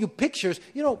 They'll show you pictures.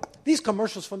 You know, these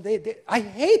commercials from I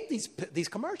hate these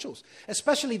commercials,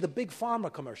 especially the big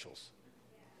pharma commercials.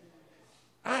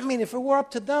 I mean, if it were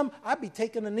up to them, I'd be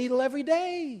taking a needle every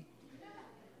day.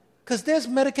 Because there's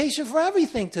medication for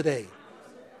everything today.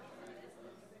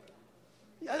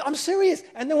 I'm serious.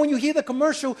 And then when you hear the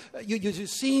commercial, you're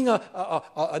seeing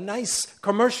a nice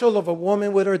commercial of a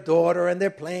woman with her daughter, and they're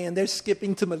playing, they're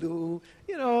skipping to Malou.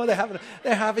 You know,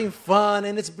 they're having fun,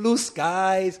 and it's blue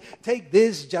skies. Take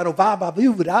this, because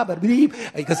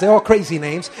they're all crazy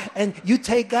names. And you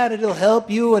take that, it'll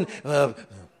help you. And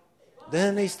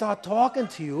then they start talking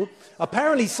to you.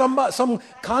 Apparently, some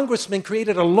congressman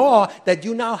created a law that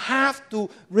you now have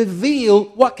to reveal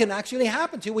what can actually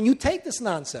happen to you when you take this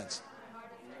nonsense.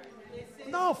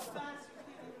 No.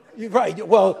 Right.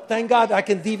 Well, thank God I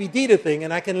can DVD the thing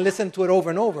and I can listen to it over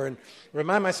and over and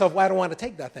remind myself why I don't want to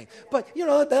take that thing. But, you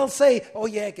know, they'll say, oh,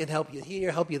 yeah, it can help you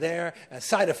here, help you there.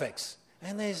 Side effects.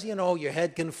 And there's, you know, your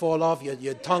head can fall off,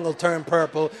 your tongue will turn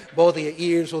purple, both of your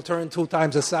ears will turn 2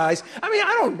 times the size. I mean,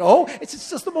 I don't know. It's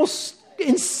just the most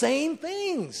insane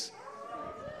things.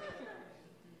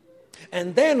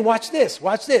 And then watch this.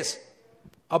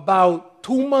 About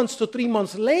 2 months to 3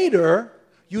 months later,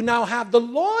 you now have the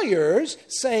lawyers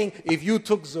saying, if you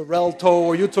took Xarelto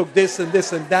or you took this and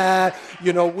this and that,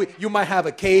 you know, you might have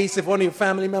a case if one of your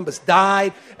family members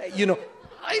died. You know,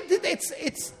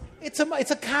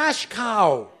 it's a cash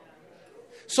cow.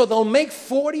 So they'll make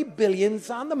 $40 billion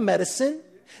on the medicine.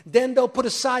 Then they'll put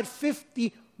aside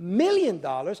 $50 million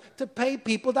to pay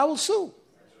people that will sue.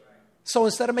 So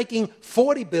instead of making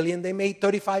 $40 billion, they made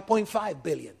 $35.5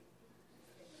 billion.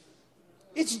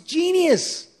 It's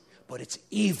genius. But it's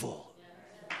evil.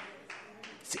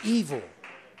 It's evil.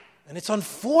 And it's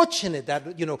unfortunate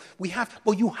that, you know, you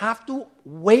have to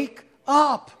wake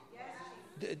up.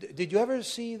 Did you ever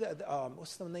see that,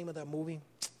 what's the name of that movie?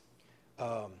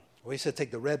 Where he said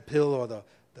take the red pill or the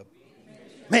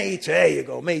Matrix. There you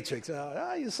go, Matrix.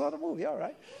 You saw the movie, all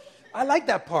right. I like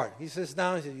that part. He says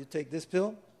now, you take this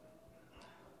pill,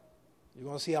 you're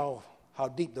going to see how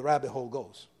deep the rabbit hole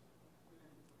goes.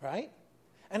 Right?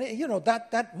 And, you know,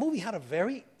 that movie had a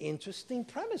very interesting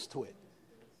premise to it.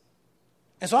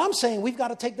 And so I'm saying we've got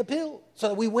to take the pill so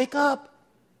that we wake up.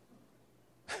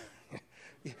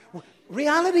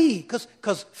 Reality,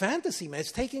 because fantasy, man,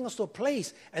 it's taking us to a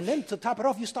place. And then to top it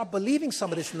off, you start believing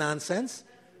some of this nonsense.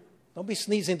 Don't be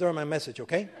sneezing during my message,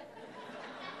 okay?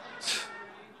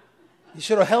 You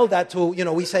should have held that to, you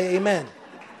know, we say amen.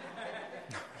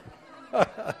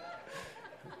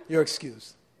 You're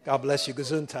excused. God bless you.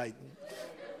 Gesundheit.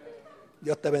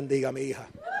 Dios te bendiga, mi hija.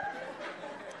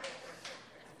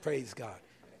 Praise God.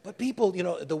 But people, you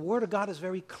know, the Word of God is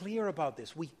very clear about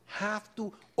this. We have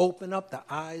to open up the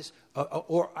eyes,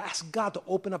 or ask God to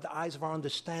open up the eyes of our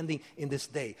understanding in this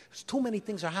day. Too many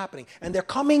things are happening. And they're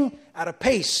coming at a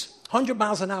pace, 100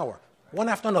 miles an hour. One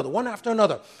after another, one after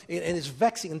another. And it's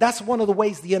vexing. And that's one of the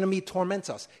ways the enemy torments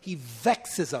us. He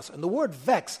vexes us. And the word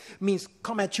vex means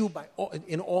come at you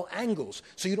in all angles.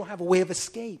 So you don't have a way of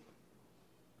escape.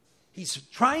 He's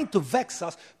trying to vex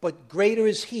us, but greater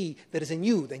is he that is in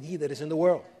you than he that is in the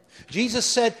world. Jesus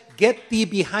said, get thee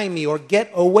behind me, or get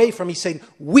away from me. He's saying,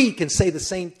 we can say the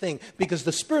same thing because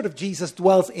the Spirit of Jesus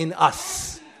dwells in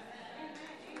us.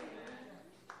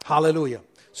 Hallelujah.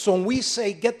 So when we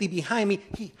say, get thee behind me,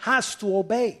 he has to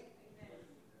obey.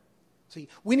 See,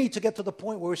 we need to get to the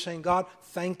point where we're saying, God,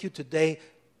 thank you today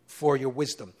for your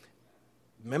wisdom.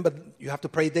 Remember, you have to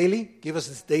pray daily. Give us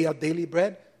this day our daily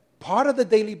bread. Part of the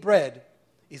daily bread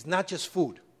is not just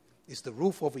food. It's the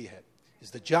roof over your head.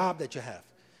 It's the job that you have.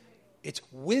 It's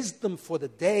wisdom for the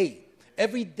day.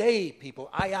 Every day, people,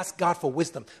 I ask God for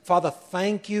wisdom. Father,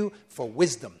 thank you for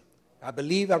wisdom. I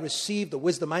believe I received the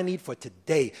wisdom I need for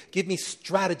today. Give me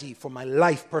strategy for my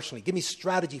life personally. Give me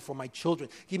strategy for my children.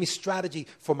 Give me strategy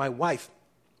for my wife.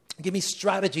 Give me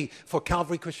strategy for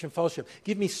Calvary Christian Fellowship.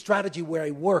 Give me strategy where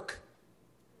I work.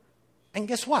 And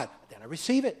guess what? Then I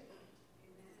receive it.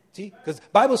 See? Because the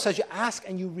Bible says you ask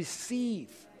and you receive.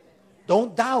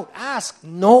 Don't doubt. Ask.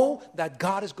 Know that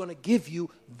God is going to give you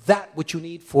that which you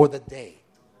need for the day.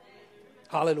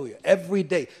 Hallelujah. Every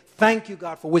day. Thank you,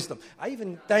 God, for wisdom. I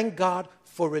even thank God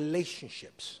for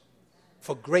relationships,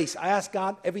 for grace. I ask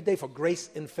God every day for grace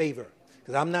and favor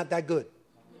because I'm not that good.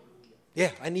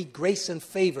 Yeah, I need grace and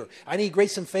favor. I need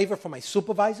grace and favor for my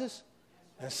supervisors.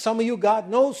 And some of you, God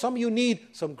knows, some of you need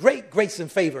some great grace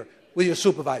and favor with your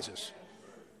supervisors.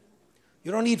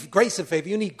 You don't need grace and favor.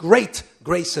 You need great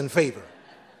grace and favor.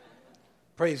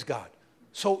 Praise God.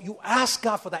 So you ask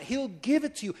God for that. He'll give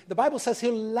it to you. The Bible says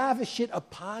he'll lavish it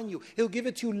upon you. He'll give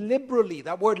it to you liberally.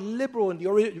 That word liberal in the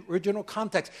original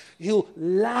context. He'll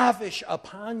lavish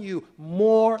upon you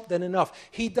more than enough.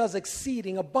 He does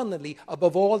exceeding abundantly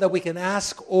above all that we can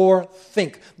ask or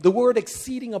think. The word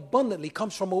exceeding abundantly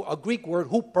comes from a Greek word,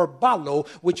 huperbalo,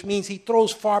 which means he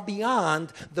throws far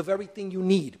beyond the very thing you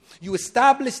need. You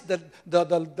establish the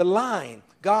line.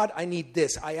 God, I need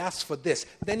this. I ask for this.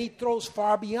 Then he throws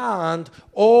far beyond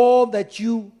all that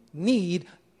you need.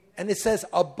 And it says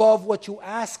above what you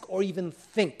ask or even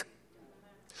think.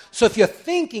 So if you're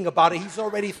thinking about it, he's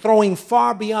already throwing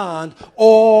far beyond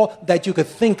all that you could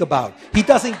think about. He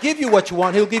doesn't give you what you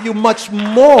want. He'll give you much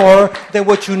more than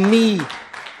what you need.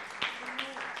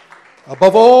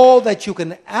 Above all that you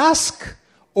can ask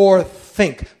or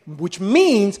think. Which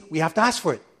means we have to ask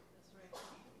for it.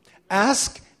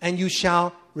 Ask and you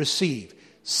shall receive.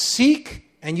 Seek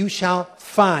and you shall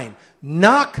find.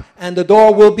 Knock and the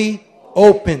door will be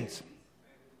opened.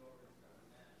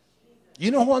 You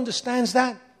know who understands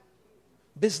that?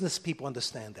 Business people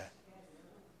understand that.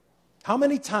 How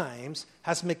many times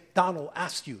has McDonald's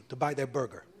asked you to buy their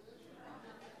burger?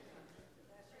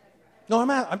 No,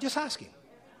 I'm just asking.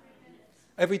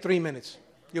 Every 3 minutes.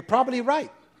 You're probably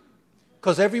right.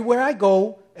 Because everywhere I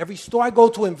go, every store I go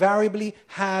to invariably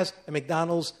has a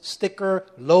McDonald's sticker,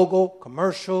 logo,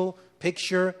 commercial,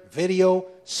 picture, video.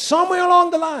 Somewhere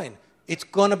along the line, it's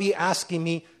going to be asking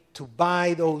me to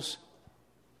buy those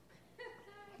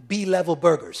B-level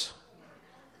burgers.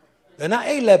 They're not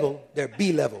A-level, they're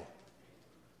B-level.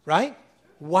 Right?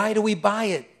 Why do we buy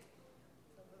it?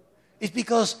 It's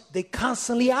because they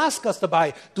constantly ask us to buy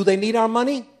it. Do they need our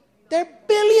money? They're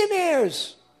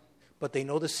billionaires. But they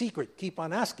know the secret. Keep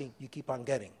on asking, you keep on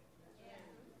getting.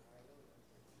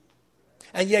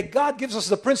 And yet God gives us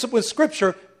the principle in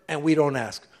Scripture, and we don't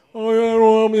ask. Oh,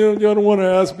 I don't want to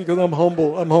ask because I'm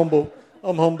humble. I'm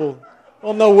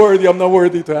not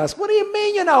worthy to ask. What do you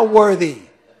mean you're not worthy?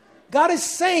 God is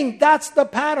saying that's the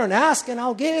pattern. Ask and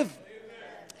I'll give.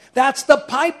 That's the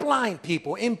pipeline,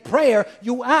 people. In prayer,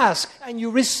 you ask and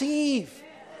you receive.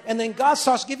 And then God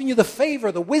starts giving you the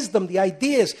favor, the wisdom, the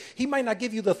ideas. He might not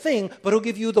give you the thing, but he'll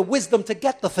give you the wisdom to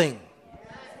get the thing.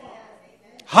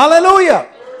 Hallelujah.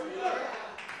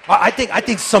 I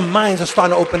think some minds are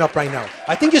starting to open up right now.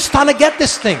 I think you're starting to get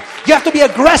this thing. You have to be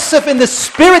aggressive in the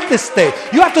spirit this day.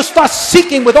 You have to start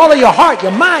seeking with all of your heart,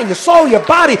 your mind, your soul, your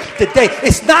body today.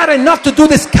 It's not enough to do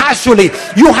this casually.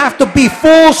 You have to be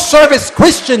full service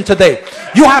Christian today.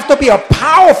 You have to be a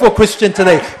powerful Christian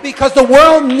today because the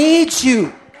world needs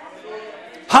you.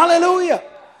 Hallelujah.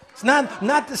 It's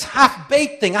not this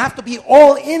half-baked thing. I have to be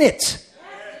all in it.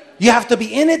 You have to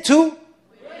be in it too.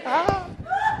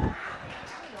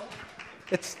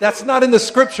 That's not in the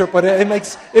scripture, but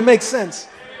it makes sense.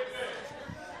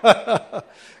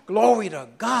 Glory to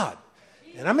God.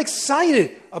 And I'm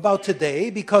excited about today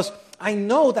because I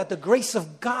know that the grace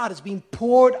of God is being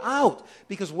poured out.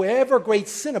 Because wherever great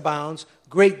sin abounds,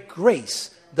 great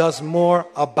grace does more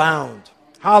abound.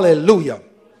 Hallelujah.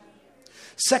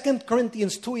 2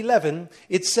 Corinthians 2:11,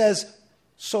 it says,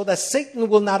 so that Satan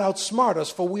will not outsmart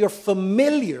us, for we are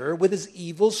familiar with his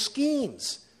evil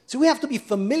schemes. So we have to be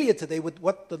familiar today with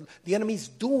what the enemy's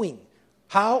doing.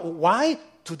 How? Why?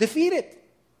 To defeat it.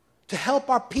 To help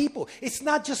our people. It's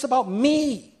not just about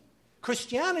me.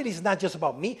 Christianity is not just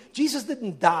about me. Jesus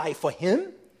didn't die for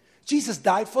him. Jesus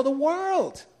died for the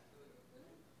world.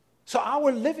 So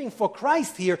our living for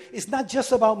Christ here is not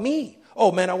just about me.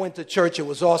 Oh man, I went to church. It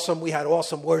was awesome. We had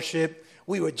awesome worship.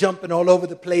 We were jumping all over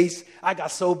the place. I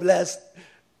got so blessed.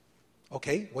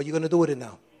 Okay, what are you going to do with it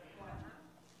now?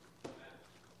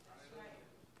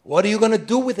 What are you going to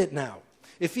do with it now?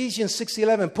 Ephesians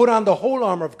 6:11, put on the whole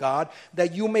armor of God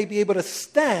that you may be able to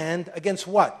stand against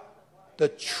what? The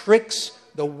tricks,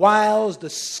 the wiles, the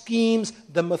schemes,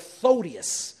 the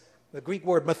methodius. The Greek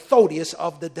word methodius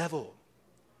of the devil.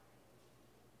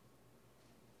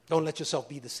 Don't let yourself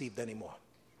be deceived anymore.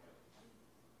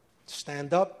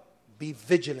 Stand up. Be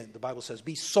vigilant, the Bible says.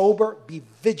 Be sober, be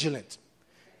vigilant.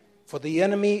 For the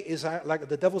enemy is like,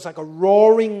 the devil's like a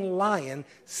roaring lion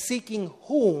seeking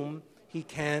whom he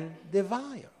can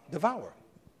devour.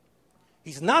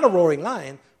 He's not a roaring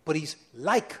lion, but he's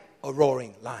like a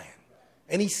roaring lion.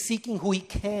 And he's seeking who he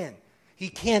can. He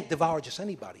can't devour just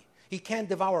anybody. He can't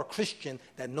devour a Christian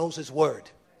that knows his word.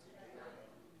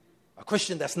 A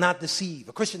Christian that's not deceived.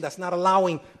 A Christian that's not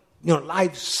allowing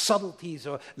life's subtleties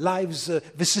or life's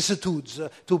vicissitudes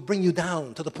to bring you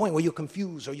down to the point where you're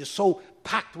confused or you're so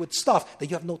packed with stuff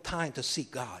that you have no time to seek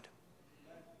God.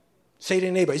 Say to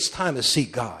your neighbor, it's time to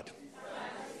seek God.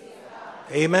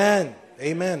 Amen.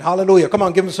 Amen. Hallelujah. Come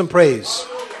on, give him some praise.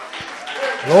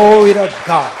 Glory to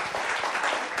God.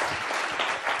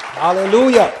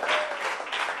 Hallelujah.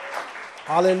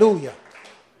 Hallelujah.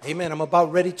 Amen. I'm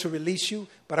about ready to release you,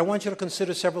 but I want you to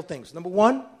consider several things. Number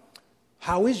one,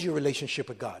 how is your relationship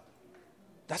with God?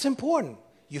 That's important.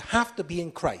 You have to be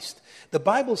in Christ. The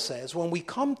Bible says when we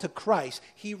come to Christ,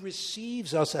 he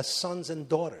receives us as sons and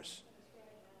daughters.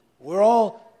 We're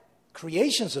all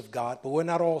creations of God, but we're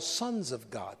not all sons of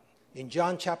God. In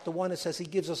John chapter 1, it says he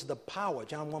gives us the power.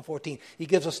 John 1:14, he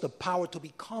gives us the power to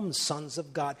become sons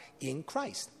of God in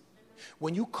Christ.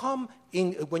 When you come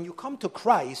to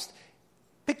Christ,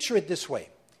 picture it this way.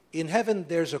 In heaven,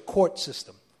 there's a court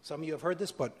system. Some of you have heard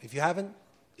this, but if you haven't,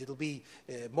 it'll be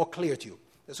more clear to you.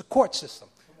 There's a court system.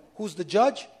 Who's the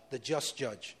judge? The just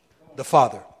judge, the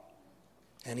Father.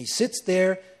 And he sits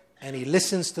there and he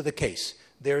listens to the case.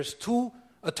 There's two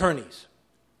attorneys.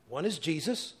 One is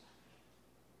Jesus.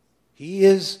 He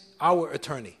is our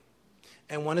attorney.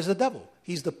 And one is the devil.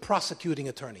 He's the prosecuting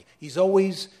attorney. He's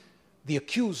always the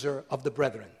accuser of the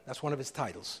brethren. That's one of his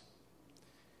titles.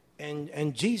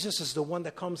 And Jesus is the one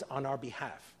that comes on our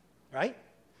behalf, right?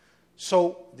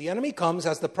 So the enemy comes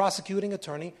as the prosecuting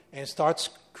attorney and starts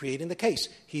creating the case.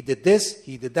 He did this,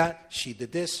 he did that, she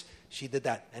did this, she did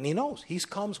that. And he knows. He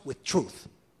comes with truth.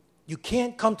 You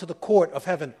can't come to the court of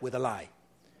heaven with a lie.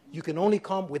 You can only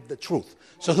come with the truth.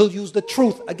 So he'll use the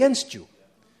truth against you.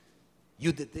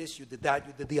 You did this, you did that,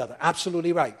 you did the other.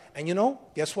 Absolutely right. And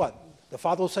guess what? The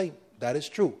Father will say, that is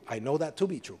true. I know that to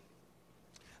be true.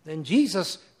 Then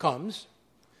Jesus comes.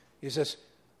 He says,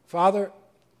 Father,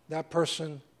 that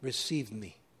person received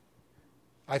me.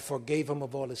 I forgave him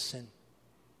of all his sin.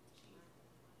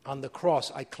 On the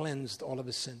cross, I cleansed all of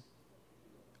his sin.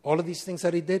 All of these things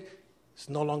that he did, it's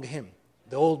no longer him.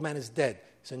 The old man is dead.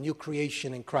 It's a new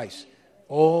creation in Christ.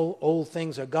 All old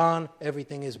things are gone.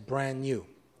 Everything is brand new.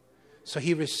 So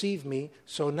he received me.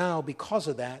 So now, because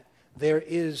of that, there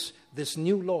is this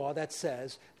new law that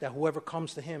says that whoever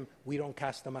comes to him, we don't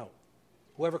cast them out.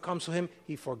 Whoever comes to him,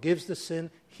 he forgives the sin,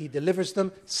 he delivers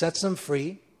them, sets them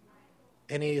free,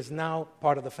 and he is now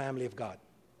part of the family of God.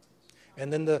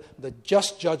 And then the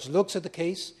just judge looks at the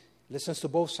case, listens to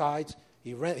both sides,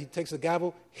 he takes the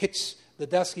gavel, hits the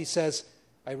desk, he says,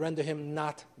 I render him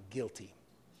not guilty.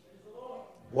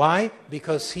 Why?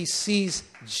 Because he sees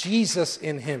Jesus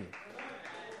in him.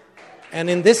 And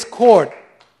in this court,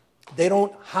 they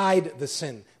don't hide the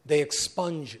sin. They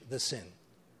expunge the sin.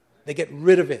 They get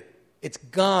rid of it. It's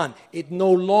gone. It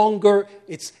no longer,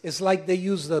 it's like they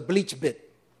use the bleach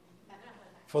bit.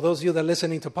 For those of you that are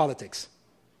listening to politics.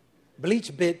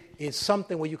 Bleach bit is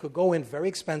something where you could go in very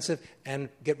expensive and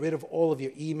get rid of all of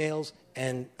your emails,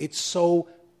 and it's so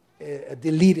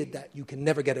deleted that you can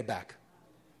never get it back.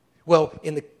 Well,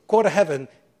 in the court of heaven,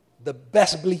 the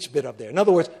best bleach bit up there. In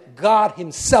other words, God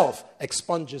himself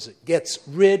expunges it, gets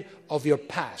rid of your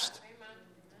past.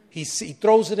 He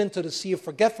throws it into the sea of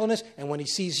forgetfulness, and when he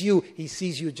sees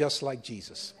you just like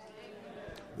Jesus.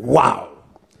 Wow.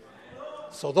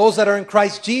 So those that are in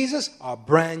Christ Jesus are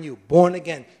brand new, born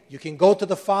again. You can go to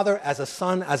the Father as a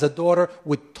son, as a daughter,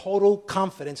 with total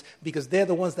confidence because they're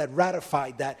the ones that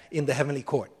ratified that in the heavenly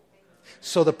court.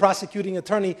 So the prosecuting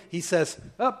attorney, he says,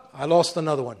 I lost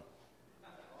another one.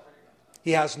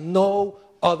 He has no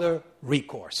other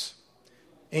recourse.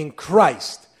 In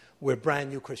Christ, we're brand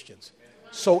new Christians.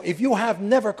 So if you have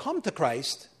never come to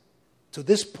Christ, to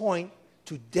this point,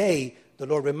 today, the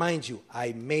Lord reminds you,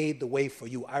 I made the way for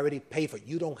you. I already paid for it.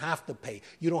 You don't have to pay.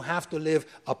 You don't have to live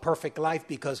a perfect life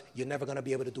because you're never going to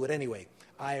be able to do it anyway.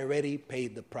 I already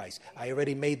paid the price. I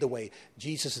already made the way.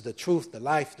 Jesus is the truth, the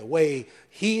life, the way.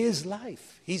 He is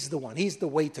life. He's the one. He's the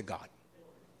way to God.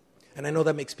 And I know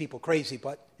that makes people crazy,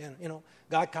 but you know,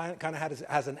 God kind of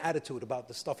has an attitude about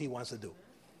the stuff he wants to do.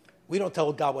 We don't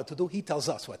tell God what to do. He tells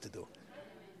us what to do.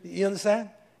 You understand?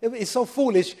 It's so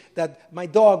foolish that my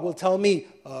dog will tell me,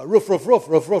 roof, roof, roof,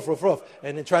 roof, roof, roof, roof.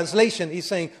 And in translation, he's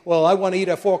saying, well, I want to eat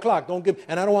at 4 o'clock.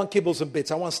 And I don't want kibbles and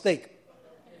bits. I want steak.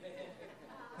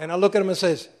 And I look at him and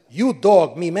says, you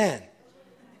dog, me man.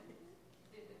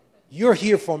 You're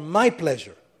here for my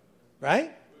pleasure,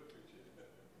 right?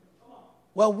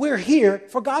 Well, we're here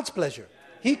for God's pleasure.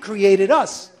 He created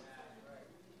us.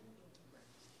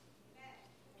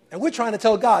 And we're trying to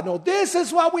tell God, no, this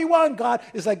is what we want, God.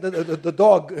 It's like the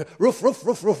dog, roof, roof,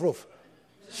 roof, roof, roof.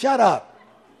 Shut up.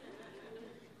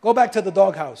 Go back to the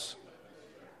doghouse.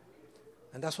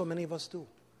 And that's what many of us do.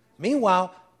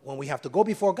 Meanwhile, when we have to go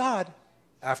before God,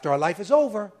 after our life is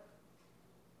over,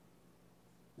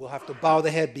 we'll have to bow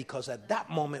the head because at that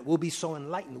moment we'll be so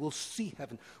enlightened. We'll see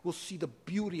heaven. We'll see the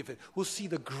beauty of it. We'll see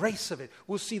the grace of it.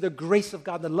 We'll see the grace of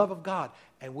God, the love of God.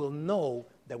 And we'll know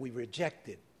that we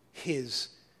rejected his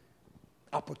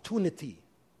opportunity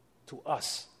to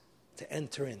us to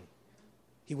enter in.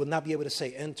 He will not be able to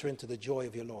say, enter into the joy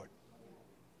of your Lord.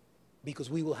 Because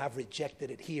we will have rejected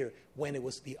it here when it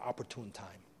was the opportune time.